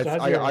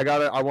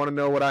 I want to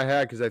know what I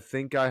had because I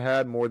think I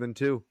had more than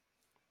 2.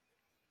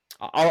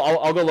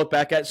 I'll go look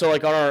back at. So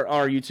like on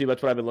our YouTube,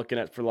 that's what I've been looking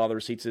at for a lot of the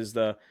receipts.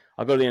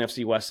 I'll go to the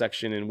NFC West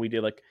section, and we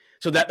did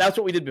that's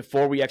what we did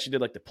before we actually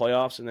did like the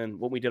playoffs, and then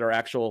when we did our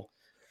actual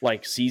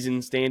like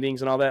season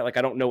standings and all that. Like,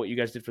 I don't know what you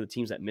guys did for the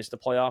teams that missed the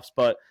playoffs,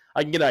 but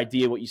I can get an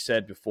idea what you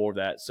said before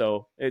that.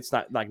 So it's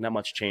not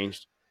much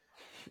changed.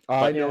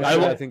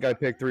 I think I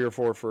picked 3 or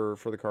 4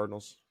 for the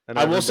Cardinals. And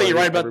I will say you're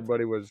right about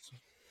everybody was.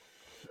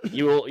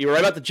 You're right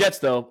about the Jets,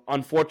 though.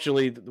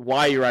 Unfortunately,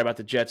 why you're right about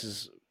the Jets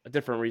is a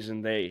different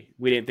reason.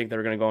 We didn't think they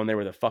were going to go in there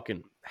with a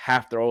fucking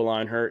half their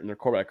O-line hurt and their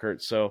quarterback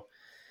hurt. So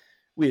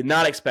we did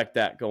not expect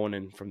that going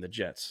in from the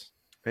Jets.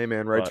 Hey,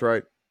 man, right's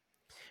right.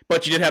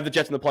 But you did have the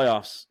Jets in the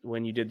playoffs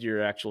when you did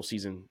your actual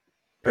season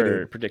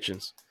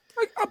predictions.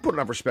 I'll put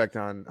enough respect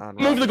on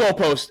move the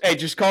goalpost. Hey,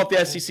 just call it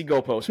the SEC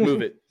goalpost.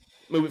 Move it.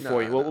 Move it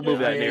for you. We'll move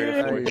that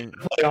narrative for you.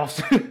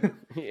 Playoffs.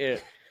 Yeah.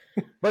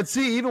 But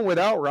see, even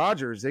without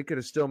Rodgers, they could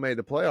have still made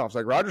the playoffs.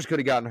 Like, Rodgers could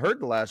have gotten hurt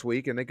the last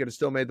week, and they could have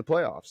still made the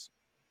playoffs.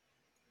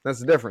 That's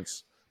the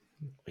difference.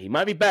 He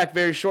might be back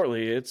very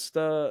shortly. That's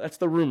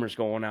the rumors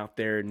going out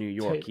there in New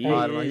York.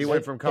 I don't know. He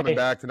went from coming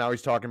back to now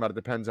he's talking about it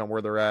depends on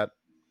where they're at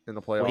in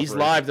the playoffs. Well, he's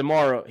live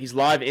tomorrow. He's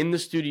live in the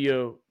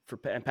studio for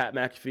Pat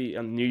McAfee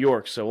in New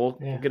York, so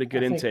we'll get a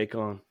good intake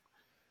on.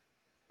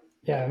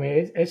 Yeah, I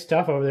mean, it's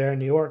tough over there in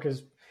New York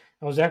because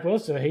Zach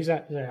Wilson,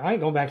 I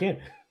ain't going back in.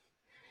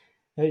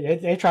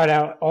 They tried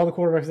out all the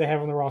quarterbacks they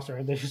have on the roster,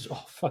 and they just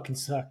all fucking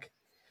suck.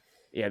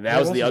 Yeah, that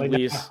was the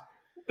ugliest.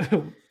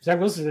 Zach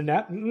Wilson did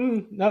not.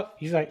 No,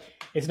 he's like,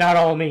 it's not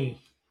all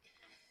me.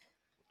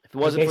 If it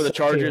wasn't for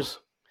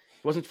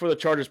the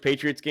Chargers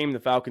Patriots game, the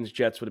Falcons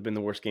Jets would have been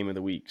the worst game of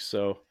the week.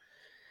 So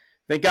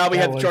thank God we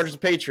had the Chargers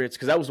Patriots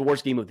because that was the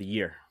worst game of the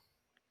year.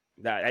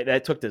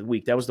 That took the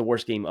week. That was the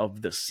worst game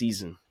of the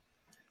season.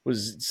 It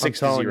was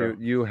 6-0.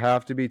 You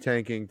have to be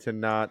tanking to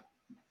not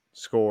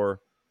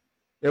score.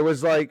 It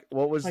was like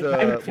what was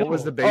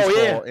the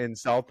baseball in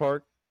South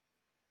Park?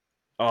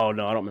 Oh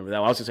no, I don't remember that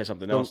one. I was gonna say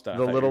something else. The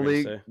Little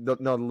League, the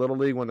Little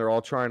League when they're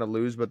all trying to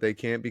lose but they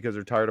can't because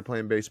they're tired of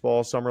playing baseball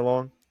all summer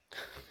long.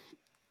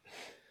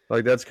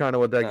 Like that's kind of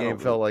what that game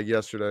felt like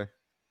yesterday.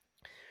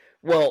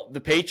 Well,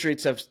 the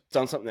Patriots have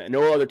done something that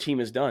no other team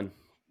has done.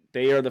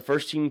 They are the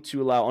first team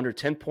to allow under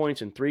 10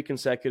 points in 3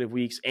 consecutive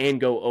weeks and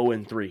go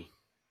 0-3.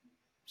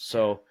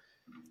 So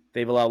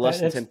they've allowed less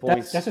than 10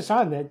 points. That's a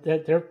sign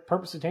that they're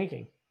purposely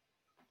tanking.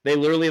 They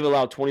literally have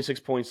allowed 26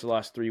 points the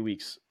last 3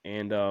 weeks,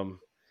 and they're 0-3.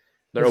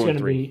 It's going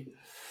to be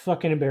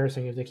fucking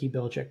embarrassing if they keep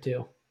Belichick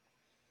too.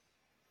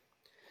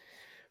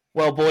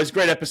 Well, boys,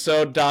 great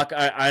episode, Doc.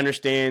 I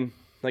understand.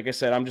 Like I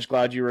said, I'm just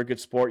glad you were a good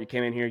sport. You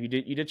came in here. You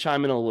did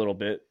chime in a little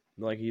bit.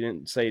 Like you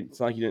didn't say, it's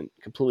not like you didn't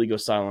completely go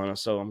silent on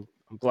us. So I'm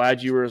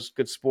glad you were a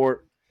good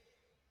sport.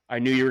 I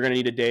knew you were going to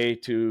need a day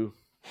to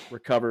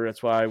recover.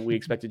 That's why we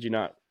expected you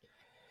not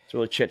to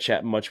really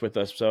chit-chat much with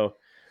us. So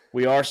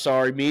we are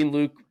sorry. Me and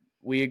Luke,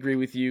 we agree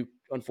with you.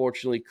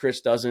 Unfortunately,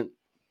 Chris doesn't.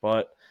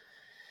 But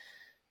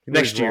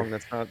next year.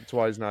 That's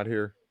why he's not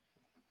here.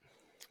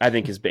 I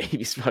think his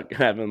baby's fucking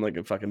having like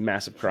a fucking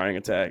massive crying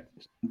attack.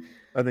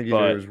 I think he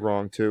knew he was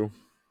wrong too.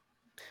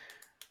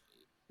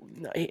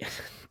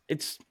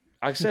 It's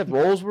like I said,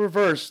 roles were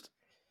reversed,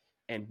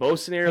 and both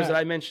scenarios that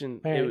I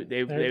mentioned,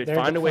 they would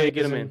find a way to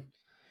get him in.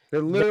 They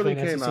literally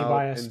came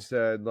out and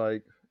said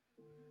like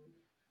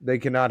they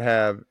cannot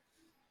have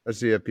a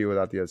CFP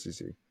without the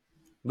SEC.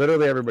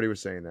 Literally everybody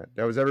was saying that.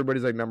 That was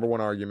everybody's like number one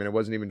argument. It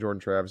wasn't even Jordan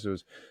Travis. It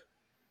was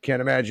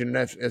can't imagine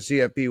a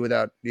CFP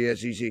without the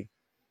SEC.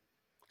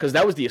 Because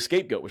that was the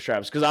scapegoat with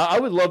Travis. Because I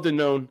would love to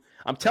know.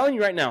 I'm telling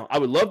you right now, I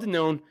would love to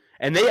know.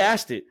 And they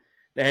asked it,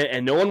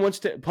 and no one wants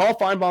to. Paul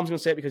Feinbaum's going to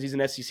say it because he's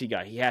an SEC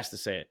guy. He has to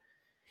say it.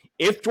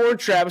 If Jordan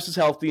Travis is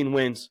healthy and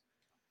wins,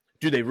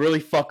 do they really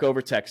fuck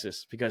over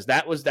Texas? Because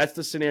that's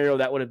the scenario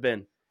that would have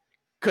been.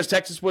 Because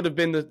Texas would have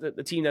been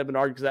the team that had been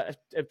argued. Because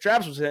if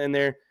Travis was in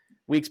there,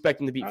 we expect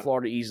them to beat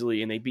Florida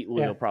easily, and they beat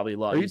Louisville probably a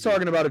lot. Are you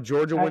talking about if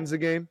Georgia wins the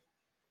game?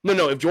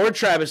 No. If Jordan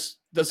Travis,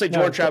 let's say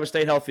Jordan Travis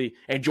stayed healthy,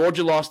 and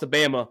Georgia lost to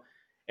Bama,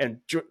 and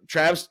Jordan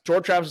Travis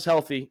is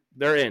healthy,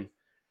 they're in.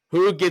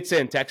 Who gets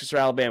in, Texas or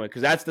Alabama?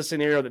 Because that's the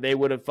scenario that they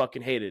would have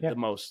fucking hated the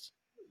most.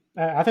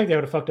 I think they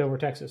would have fucked over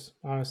Texas,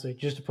 honestly,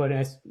 just to put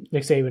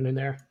Nick Saban in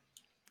there.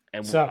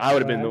 And I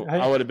would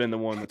have been the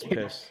one that's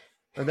pissed.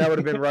 And that would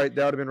have been right.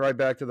 That would have been right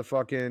back to the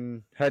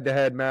fucking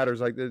head-to-head matters.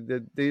 Like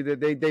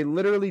they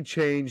literally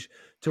change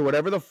to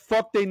whatever the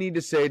fuck they need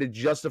to say to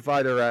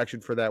justify their action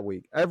for that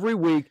week. Every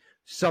week,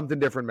 something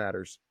different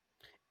matters.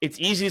 It's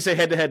easy to say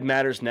head-to-head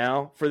matters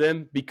now for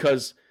them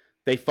because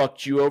they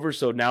fucked you over.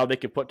 So now they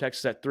can put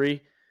Texas at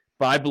 3.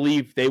 But I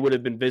believe they would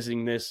have been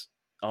visiting this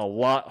a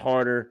lot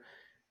harder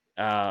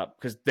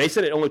because they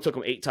said it only took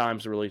them 8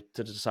 times to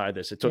decide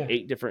this. It took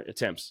 8 different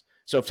attempts.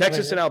 So if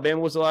Texas and Alabama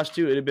was the last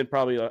 2, it'd have been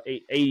probably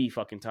 80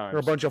 fucking times. They're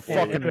a bunch of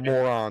fucking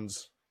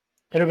morons.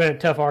 It would have been a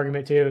tough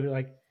argument too.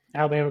 Like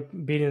Alabama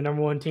beating the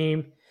number 1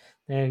 team,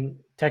 and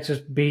Texas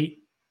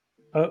beat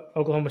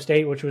Oklahoma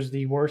State, which was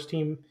the worst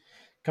team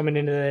coming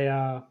into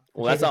the.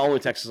 Well, that's not only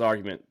Texas'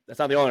 argument. That's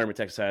not the only argument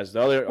Texas has.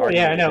 The other argument.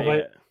 Yeah, I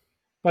know,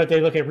 but they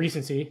look at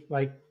recency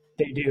like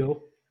they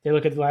do. They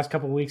look at the last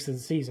couple of weeks of the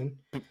season.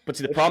 But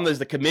see, the problem is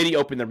the committee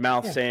opened their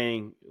mouth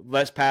saying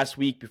last past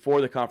week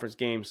before the conference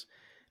games.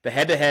 The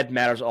head-to-head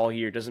matters all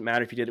year. It doesn't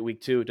matter if you did it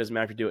week 2. It doesn't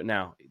matter if you do it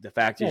now. The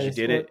fact is you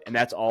did it, and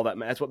that's all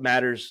that's what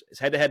matters.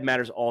 Head-to-head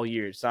matters all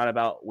year. It's not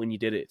about when you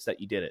did it. It's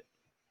that you did it.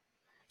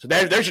 So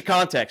there's your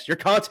context. Your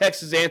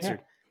context is answered.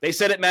 Yeah. They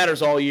said it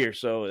matters all year.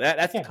 So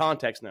that's the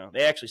context now.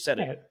 They actually said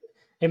it.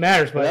 It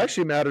matters. But it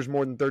actually matters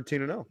more than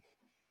 13-0.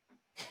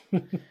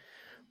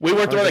 We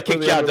weren't the one that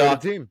kicked you out,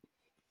 Doc.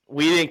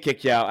 We didn't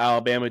kick you out.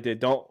 Alabama did.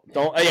 Don't.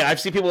 Yeah, I've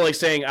seen people like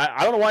saying,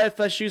 I don't know why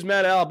FSU's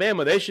mad at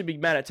Alabama. They should be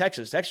mad at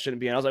Texas. Texas shouldn't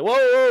be. And I was like,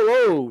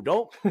 whoa.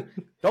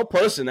 Don't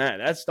put us in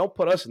that. Don't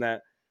put us in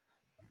that.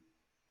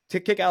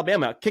 Kick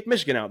Alabama out. Kick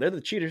Michigan out. They're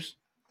the cheaters.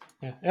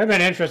 Yeah, it would have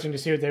been interesting to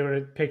see what they would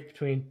have picked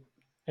between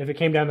if it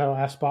came down to the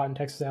last spot in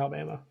Texas,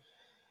 Alabama.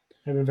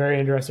 It would have been very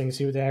interesting to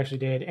see what they actually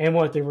did and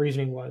what the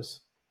reasoning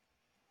was.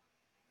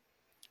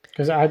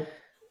 Because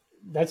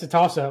that's a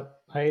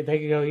toss-up. They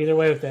could go either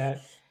way with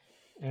that.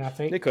 And I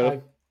think they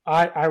could.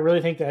 I really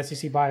think the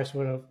SEC bias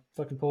would have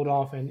fucking pulled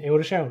off, and it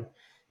would have shown.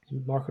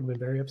 And Mark would have been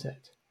very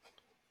upset.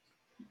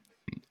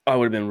 I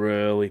would have been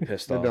really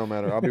pissed off. It don't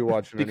matter. I'll be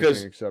watching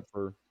anything except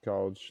for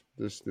college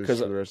this for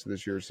the rest of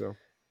this year. So,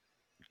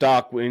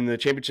 Doc, when the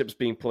championship's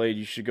being played,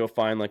 you should go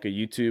find like a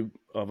YouTube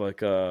of like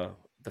the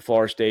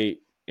Florida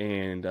State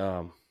and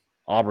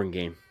Auburn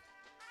game,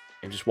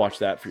 and just watch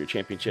that for your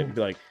championship. And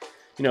be like,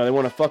 they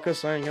want to fuck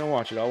us. I ain't gonna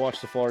watch it. I'll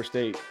watch the Florida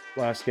State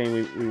last game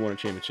we won a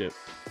championship.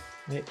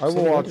 I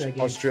will watch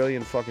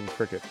Australian fucking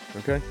cricket,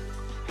 okay?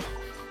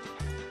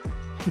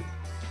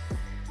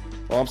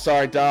 Well, I'm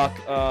sorry, Doc.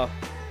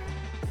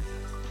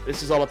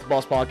 This is All About the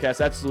Balls podcast.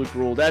 That's Luke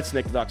Rule. That's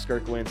Nick the Doc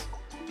Skirkwins.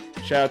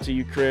 Shout out to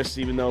you, Chris,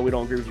 even though we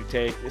don't agree with your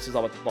take. This is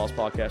All About the Balls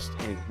podcast,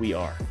 and we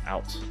are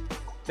out.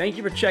 Thank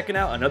you for checking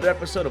out another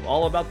episode of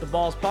All About the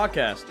Balls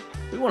podcast.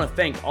 We want to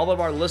thank all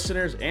of our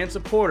listeners and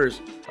supporters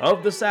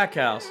of the Sack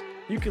House.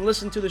 You can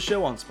listen to the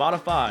show on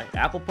Spotify,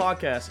 Apple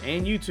Podcasts,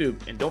 and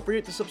YouTube. And don't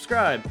forget to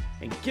subscribe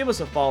and give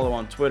us a follow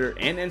on Twitter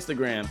and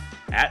Instagram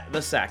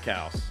 @The Sack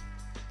House.